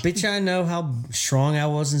know. Bitch, I know how strong I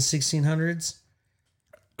was in 1600s.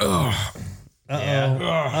 Uh-oh.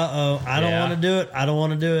 I don't Yeah. want to do it. I don't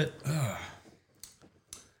want to do it.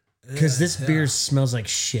 Because this beer smells like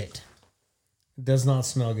shit. It does not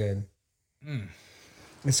smell good.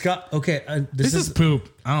 It's got, okay, This is poop.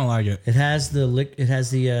 I don't like it. it has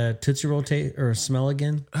the Tootsie Roll taste or smell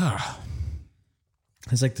again.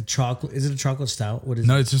 It's like the chocolate. Is it a chocolate stout? What is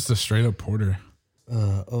No, it? it's just a straight up porter.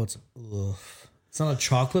 It's not a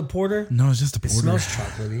chocolate porter. No, it's just a It porter. smells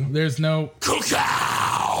chocolatey. There's no.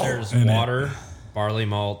 There's In it. water, barley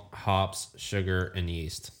malt, hops, sugar, and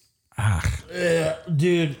yeast.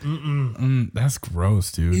 Dude, That's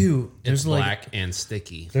gross, dude. ew. It's There's like black and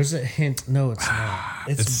sticky. there's a hint. No, it's not.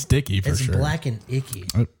 It's sticky for It's sure. black and icky.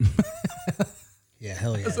 Yeah,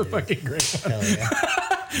 hell yeah. That's a dude. fucking great one. Hell yeah.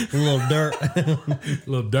 A little dirt, a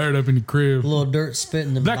Little dirt up in the crib. little dirt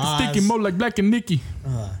spitting the Black and bars. sticky, more like Black and Nicky.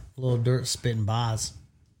 A little dirt spitting bars.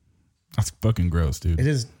 That's fucking gross, dude. It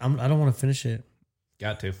is. I don't want to finish it.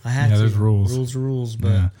 Got to. I have Yeah, to. there's rules. Rules are rules, but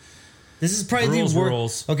Yeah. this is probably Rules, the worst.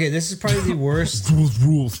 rules. Okay, this is probably the worst.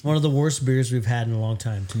 Rules. One of the worst beers we've had in a long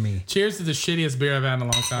time to me. Cheers to the shittiest beer I've had in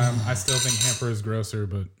a long time. I still think Hamper is grosser,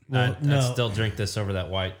 but I'd no. still drink this over that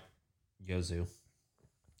white Yozu.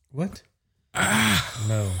 What?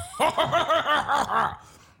 No. I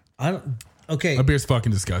don't. Okay, a beer's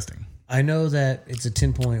fucking disgusting. I know that it's a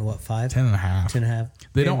 10.5? 10 and a half. 10 and a half.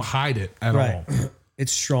 They don't hide it at Right. all.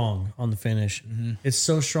 It's strong on the finish. It's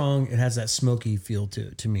so strong, it has that smoky feel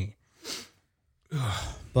to me.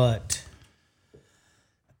 But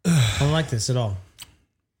I don't like this at all.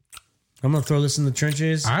 I'm going to throw this in the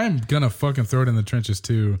trenches. I'm gonna fucking throw it in the trenches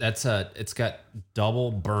too. It's got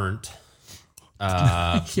double burnt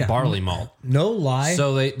Yeah. barley malt. No lie.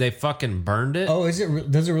 So they fucking burned it. Oh, is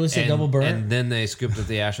it? Does it really say double burn? And then they scooped up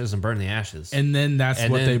the ashes and burned the ashes. And then that's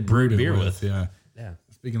And what then they brewed it beer with. with. Yeah. yeah.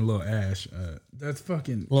 Speaking of little ash, that's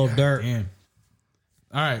fucking Little God dirt. Damn.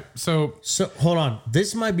 All right, so So hold on.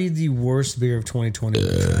 This might be the worst beer of 2020.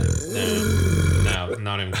 No,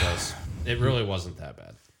 not even close. It really wasn't that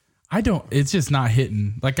bad. It's just not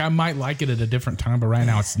hitting. Like I might like it at a different time, but right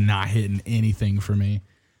now it's not hitting anything for me.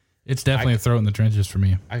 It's definitely a throw in the trenches for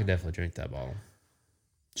me. I could definitely drink that bottle.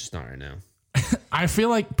 Just not right now. I feel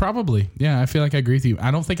like probably. Yeah, I feel like I agree with you.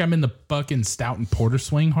 I don't think I'm in the fucking stout and porter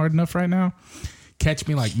swing hard enough right now. Catch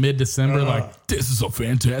me like mid-December, like, this is a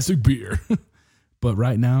fantastic beer. But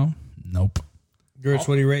right now, nope. Gertz,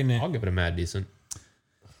 what are you rating it? I'll give it a mad decent.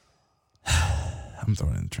 I'm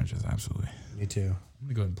throwing it in the trenches, absolutely. Me too. I'm going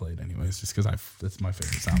to go ahead and play it anyways, just because that's my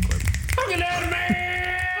favorite sound clip. Fucking at a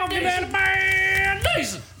man.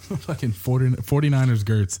 Decent. Fucking 49ers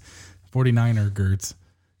Gertz. 49er Gertz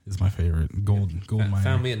is my favorite. Gold Miami.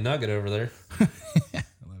 Found me a nugget over there.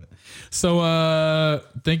 So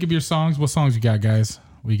think of your songs. What songs you got, guys?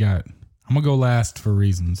 I'm gonna go last for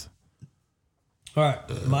reasons. All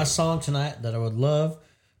right. My song tonight that I would love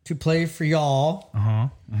to play for y'all.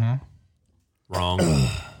 Wrong.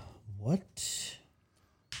 What?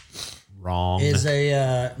 Wrong. Is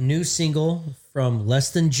a new single from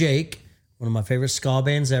Less Than Jake, one of my favorite ska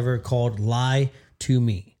bands ever, called Lie to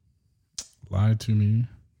Me. Lie to Me.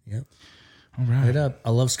 Yep. All right. Straight up. I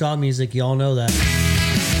love ska music. Y'all know that.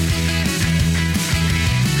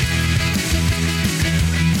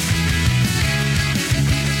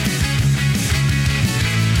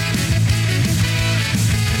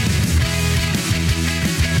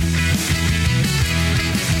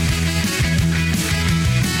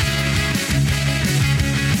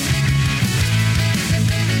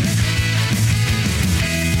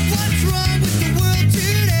 What's wrong with the world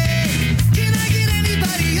today? Can I get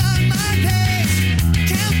anybody on my page?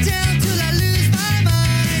 Countdown till I lose my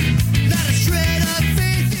mind. Not a shred of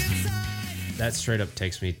faith inside. That straight up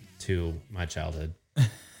takes me to my childhood.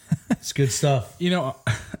 It's good stuff. You know,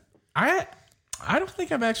 I don't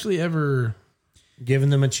think I've actually ever Giving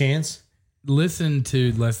them a chance. listened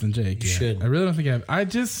to Less Than Jake. You should. I really don't think I have.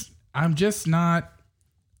 I'm just not.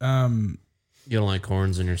 You don't like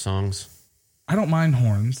horns in your songs? I don't mind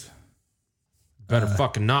horns. Better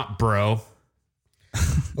fucking not, bro.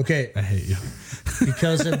 Okay. I hate you.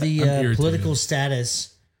 Because of the irritated. political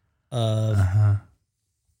status of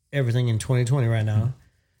everything in 2020 right now,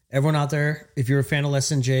 everyone out there, if you're a fan of Less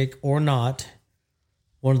Than Jake or not,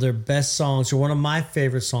 one of their best songs, or one of my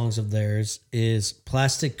favorite songs of theirs, is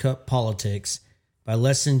Plastic Cup Politics by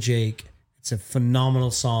Less Than Jake. It's a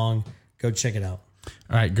phenomenal song. Go check it out.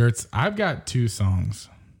 All right, Gertz. I've got 2 songs.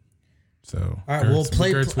 So All right, we'll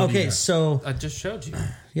play. Gertz, what do you Okay, got? so I just showed you.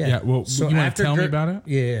 yeah. Well, so you want after to tell me Gert- about it?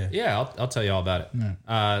 Yeah. Yeah, I'll tell you all about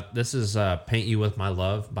it. This is Paint You With My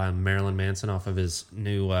Love by Marilyn Manson off of his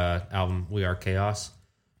new album, We Are Chaos.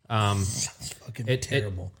 It's fucking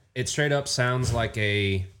terrible. It straight up sounds like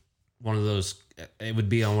one of those, it would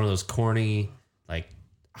be on one of those corny, like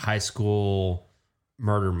high school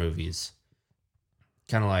murder movies.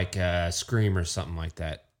 Kind of like Scream or something like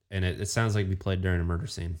that. And it sounds like it'd be played during a murder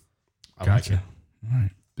scene. I like Gotcha. it. All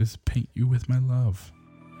right. This is Paint You With My Love.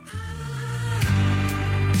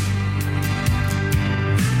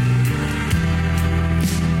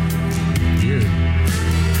 Weird.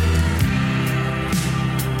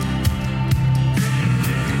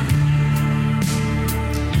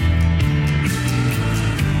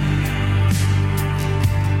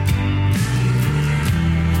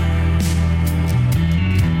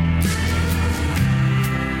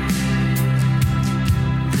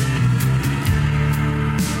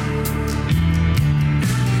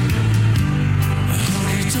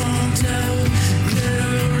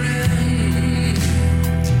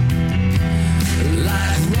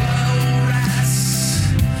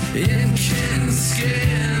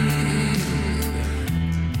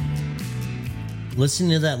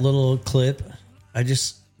 Listening to that little clip, I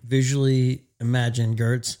just visually imagine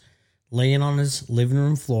Gertz laying on his living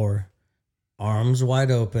room floor, arms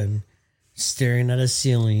wide open, staring at a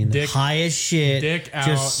ceiling, Dick- high as shit, dick out.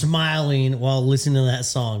 just smiling while listening to that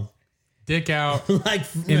song. Dick out. Like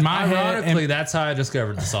In my head, Ironically, that's how I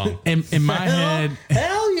discovered the song. in my head,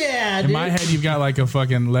 hell yeah, in dude. my head, you've got like a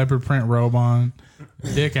fucking leopard print robe on,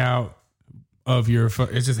 dick out of your.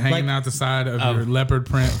 It's just hanging Like- out the side of your leopard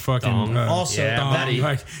print fucking. Thong. Also, Yeah, that- buddy.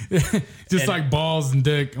 like just like balls and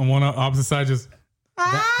dick on one opposite side. Just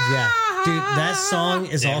yeah, dude, that song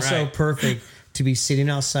is Damn also right. perfect to be sitting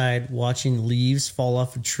outside watching leaves fall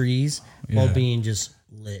off of trees while Yeah. being just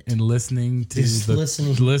lit. and listening to Just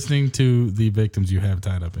listening. to the victims you have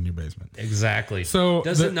tied up in your basement. Exactly. So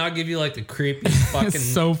does it not give you like the creepiest fucking? It's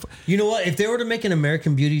so You know what? If they were to make an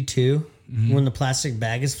American Beauty 2, when the plastic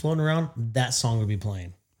bag is floating around, that song would be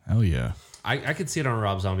playing. hell yeah. I could see it on a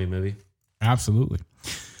Rob Zombie movie. Absolutely.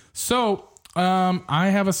 So I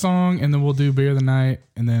have a song, and then we'll do beer of the night,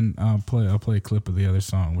 and then I'll play a clip of the other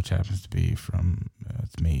song, which happens to be from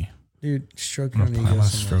it's me. Dude, stroke I'm your gonna ego.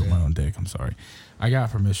 stroke my own dick. I'm sorry. I got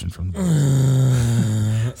permission from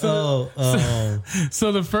the.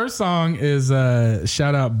 So the first song is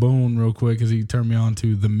shout out Boone real quick because he turned me on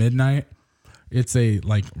to The Midnight. It's a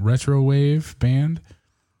like retro wave band,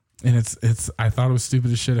 and it's. I thought it was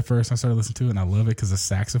stupid as shit at first. I started listening to it, and I love it because the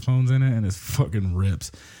saxophone's in it, and it fucking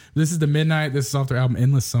rips. This is The Midnight. This is off their album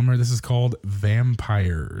Endless Summer. This is called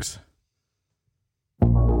Vampires.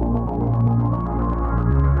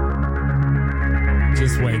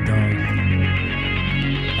 Just wait, dog.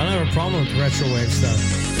 I don't have a problem with retro wave stuff.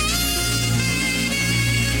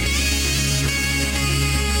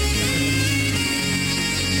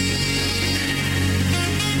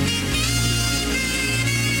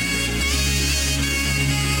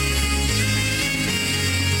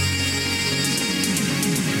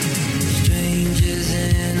 Strangers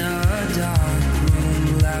in a dark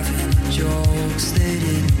room laughing jokes they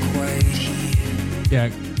didn't quite hear.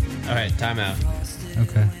 Yeah. All right, time out.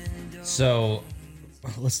 Okay. So,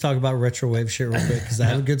 Let's talk about retro wave shit real quick because I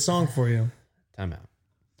have a good song for you. time out.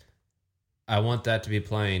 I want that to be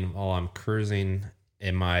playing while I'm cruising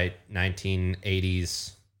in my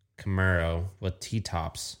 1980s Camaro with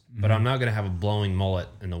T-tops, but I'm not going to have a blowing mullet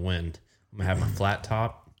in the wind. I'm going to have my flat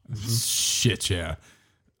top. Shit, yeah.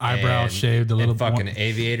 Eyebrow and- shaved a little and fucking bit.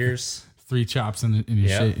 aviators. 3 chops in your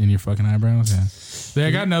Yep. in your fucking eyebrows. Yeah.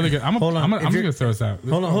 I got another good. I'm Hold on. I'm If just you're- gonna throw this out.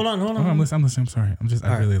 Hold on. I'm listening. I'm sorry.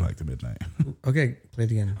 I really like The Midnight. Okay, play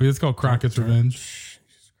it again. It's called Crockett's Revenge.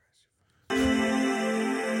 I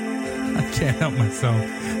can't help myself.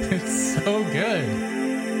 It's so good.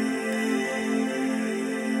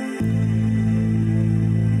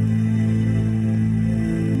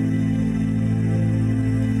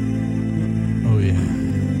 Oh yeah.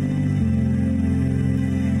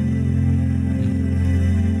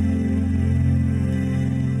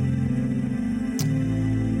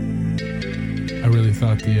 I really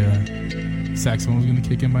thought the saxophone was going to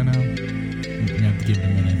kick in by now. You have to give it a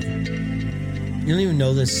minute. You don't even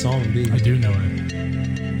know this song, do you? I do know it.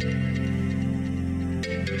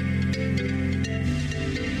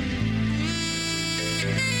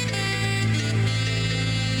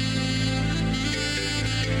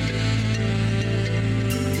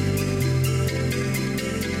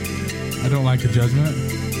 I don't like the judgment.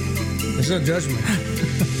 There's no judgment.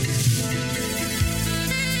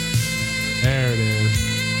 There it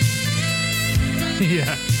is.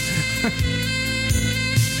 Yeah.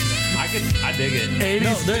 I dig it.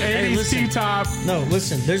 80s, No, hey, 80s listen. T-top, No,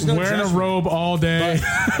 listen. There's no wearing judgment. a robe all day.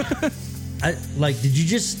 Did you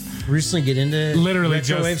just recently get into Literally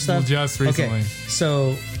retro just- wave stuff? just recently. Okay,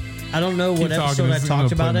 so I don't know what Keep talking, episode I this is talked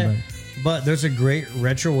gonna about play it, in the but there's a great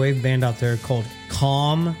retro wave band out there called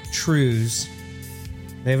Calm Trues.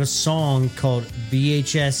 They have a song called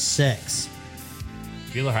VHS Sex.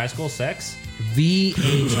 Bueller High School sex?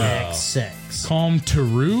 VHX Sex. Calm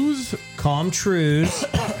Tarus. Calm Trues.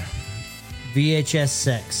 VHS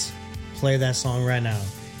Sex. Play that song right now.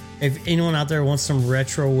 If anyone out there wants some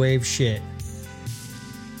retro wave shit,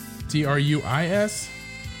 Truis. I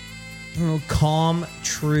don't know, Calm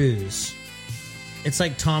Trues. It's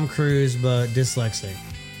like Tom Cruise, but dyslexic.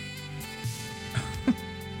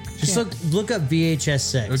 Just look up VHS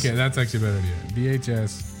Sex. Okay, that's actually a better idea.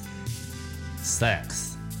 VHS.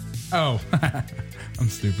 Sex. Oh, I'm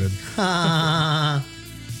stupid.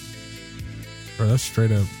 Bro, that's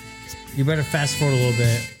straight up. You better fast forward a little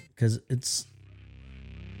bit because it's.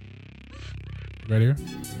 Right here.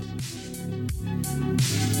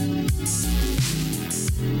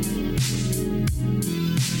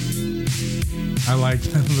 I like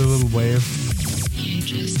the little wave.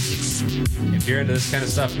 If you're into this kind of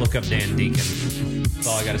stuff, look up Dan Deacon. That's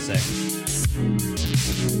all I got to say.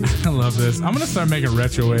 I love this. I'm gonna start making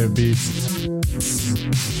retro wave beats. You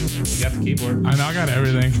got the keyboard. I know I got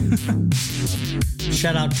everything.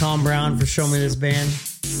 Shout out Tom Brown for showing me this band.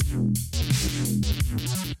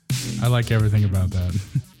 I like everything about that.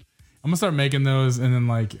 I'm gonna start making those, and then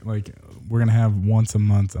like we're gonna have once a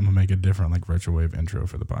month. I'm gonna make a different like retro wave intro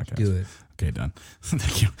for the podcast. Do it. Okay, done.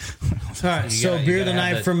 Thank you. All right, You so gotta- beer you of the gotta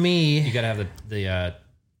have night the- for me. You got to have the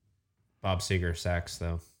Bob Seger sax,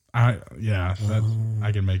 though. I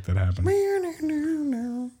can make that happen.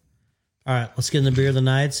 All right, let's get in the beer of the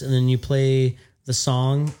nights, and then you play the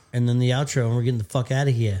song, and then the outro, and we're getting the fuck out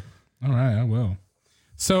of here. All right, I will.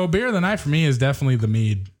 So beer of the night for me is definitely the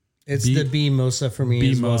mead. It's B- the B Mosa for me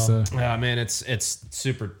B as well. Mosa. Man, it's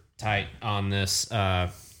super tight on this.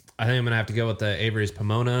 I think I'm gonna have to go with the Avery's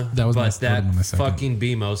Pomona. That was my but second. that fucking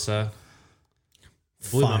B Mosa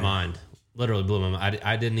blew my Fire. mind. literally blew my mind.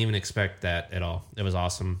 I didn't even expect that at all. It was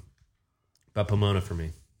awesome. But Pomona for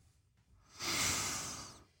me.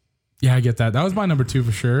 Yeah, I get that. That was my number 2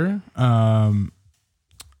 for sure. I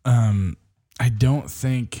don't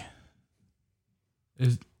think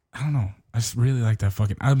I don't know. I just really like that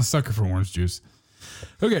fucking. I'm a sucker for orange juice.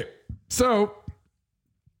 Okay, so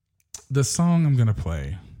the song I'm gonna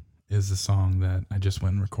play is the song that I just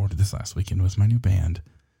went and recorded this last weekend with my new band.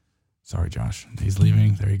 Sorry, Josh. He's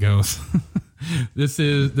leaving. There he goes. This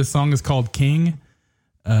song is called King.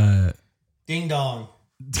 Ding dong.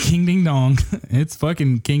 King Ding Dong. It's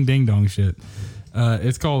fucking King Ding Dong shit.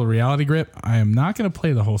 It's called Reality Grip. I am not going to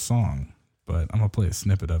play the whole song, but I'm going to play a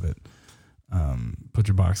snippet of it. Put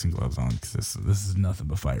your boxing gloves on because this is nothing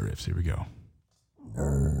but fight riffs. Here we go.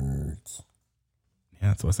 Nerds. Yeah,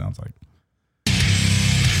 that's what it sounds like.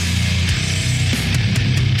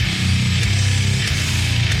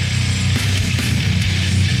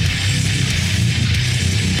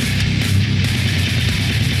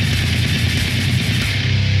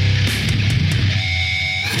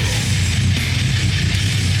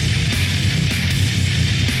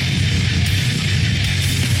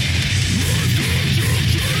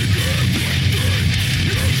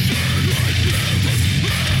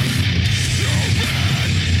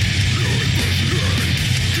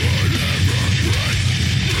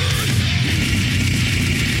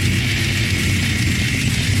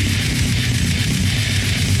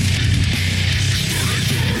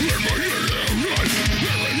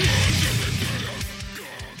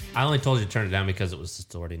 I only told you to turn it down because it was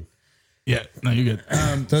distorting. Yeah, no, you're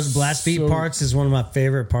good. Those blast beat parts is one of my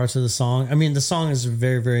favorite parts of the song. I mean, the song is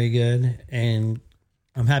very, very good, and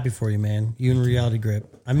I'm happy for you, man. You and Reality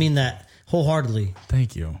Grip. I mean that wholeheartedly.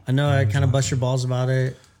 Thank you. I know I kind of bust your balls about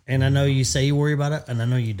it, and I know you say you worry about it, and I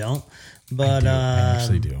know you don't. But I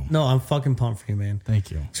actually do. No, I'm fucking pumped for you, man.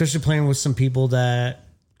 Thank you. Especially playing with some people that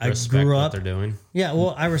Respect I grew what up. they're doing. Yeah,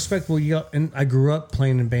 well, I respect and I grew up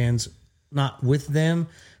playing in bands, not with them,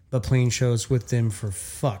 but playing shows with them for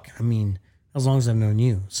I mean, as long as I've known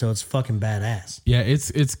you. So it's fucking badass. Yeah,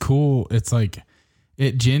 it's cool. It's like,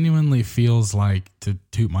 it genuinely feels like, to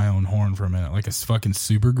toot my own horn for a minute, like a fucking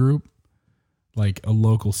super group, like a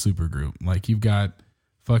local super group. Like you've got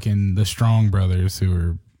fucking the Strong Brothers who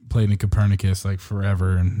are played in Copernicus like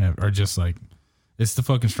forever and are just like, it's the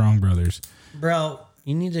fucking Strong Brothers. Bro,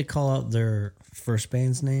 you need to call out their first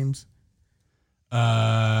band's names.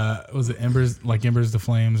 Was it Embers, like Embers the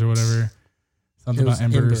Flames or whatever? Something about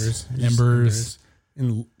Embers. Embers.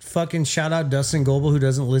 And fucking shout out Dustin Goebel, who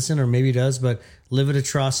doesn't listen, or maybe does, but Livid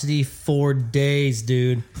Atrocity, 4 days,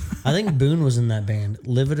 dude. I think Boone was in that band.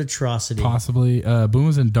 Livid Atrocity. Possibly. Boone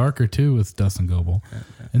was in Darker too with Dustin Goebel. Okay.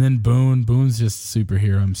 And then Boone's just a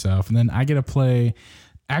superhero himself. And then I get to play,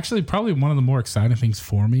 actually probably one of the more exciting things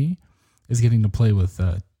for me is getting to play with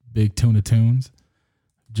Big Tuna Tunes,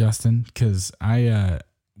 Justin, because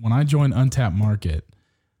when I joined Untapped Market,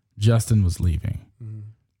 Justin was leaving. Mm-hmm.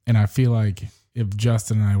 And I feel like if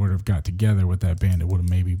Justin and I would have got together with that band, it would have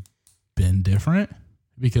maybe been different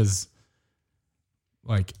because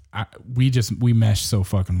like we mesh so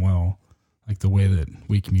fucking well, like the way that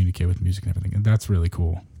we communicate with music and everything. And that's really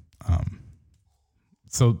cool.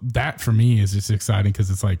 So that for me is just exciting because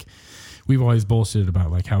it's like, we've always bullshitted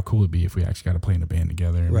about like how cool it'd be if we actually got to play in a band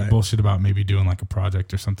together. And we bullshit about maybe doing like a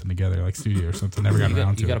project or something together, like studio or something. Never got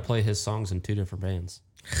around to it. You got to play his songs in 2 different bands.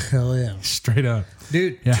 Hell yeah. Straight up.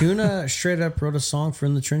 Dude, yeah. Tuna straight up wrote a song for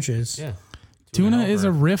In the Trenches. Yeah. Tuna is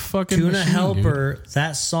a riff fucking Tuna machine, Helper, dude.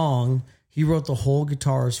 that song, he wrote the whole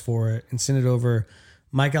guitars for it and sent it over.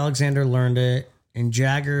 Mike Alexander learned it and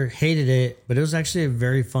Jagger hated it, but it was actually a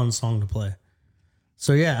very fun song to play.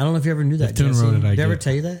 So yeah, I don't know if you ever knew that. Tuna wrote it, Did I ever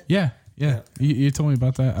tell you that? Yeah. You told me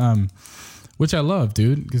about that. Which I love,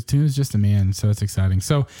 dude, because Tuna's just a man, so it's exciting.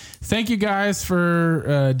 So thank you guys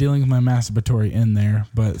for dealing with my masturbatory in there,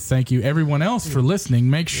 but thank you everyone else for listening.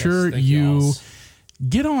 Make sure you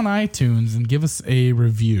get on iTunes and give us a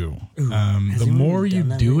review. The more you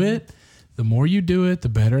do it, the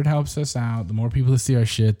better it helps us out. The more people that see our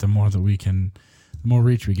shit, the more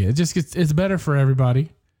reach we get. It's better for everybody,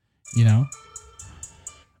 you know.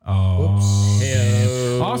 Oh,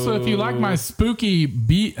 damn. Also, if you like my spooky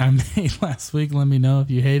beat I made last week, let me know. If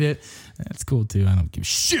you hate it, that's cool too. I don't give a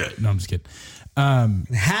shit. No, I'm just kidding.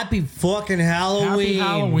 Happy fucking Halloween. Happy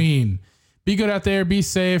Halloween. Be good out there. Be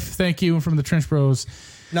safe. Thank you from the Trench Bros.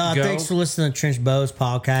 No, thanks for listening to Trench Bros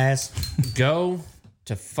podcast. Go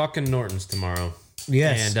to fucking Norton's tomorrow.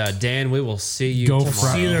 Yes. And Dan, we will see you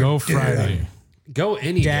tomorrow. Go Friday. Go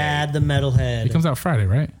any Dad, day. the metalhead. It comes out Friday,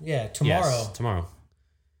 right? Yeah, tomorrow. Yes, tomorrow.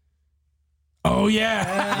 Oh,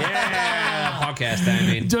 yeah. podcast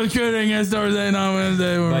timing. Just kidding. It's Thursday, not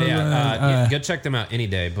Wednesday. But yeah, go check them out any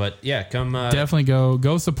day. But yeah, come. Definitely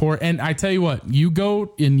go support. And I tell you what, you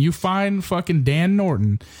go and you find fucking Dan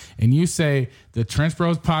Norton and you say the Trench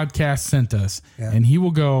Bros podcast sent us, and he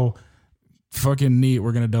will go, fucking neat.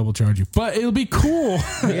 We're gonna double charge you, but it'll be cool.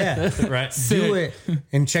 Yeah, right. Do it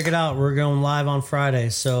and check it out. We're going live on Friday,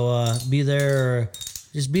 so be there. Or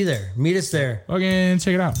just be there. Meet us there. Okay,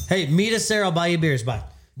 check it out. Hey, meet us there. I'll buy you beers. Bye.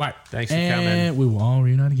 Bye. Thanks for and coming. We will all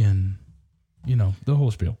reunite again. You know the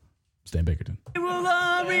whole spiel. Stan Bakerton. We will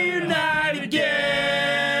all reunite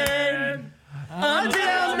again.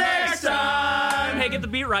 Until next time. Hey, get the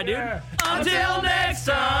beat right, dude. Until next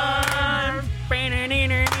time. We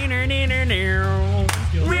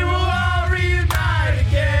will all reunite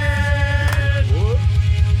again.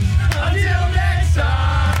 Until next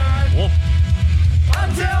time.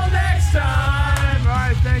 Until next time. All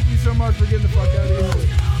right, thank you so much for getting the fuck out of here.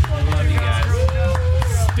 Love you guys.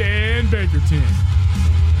 Stan Bakerton.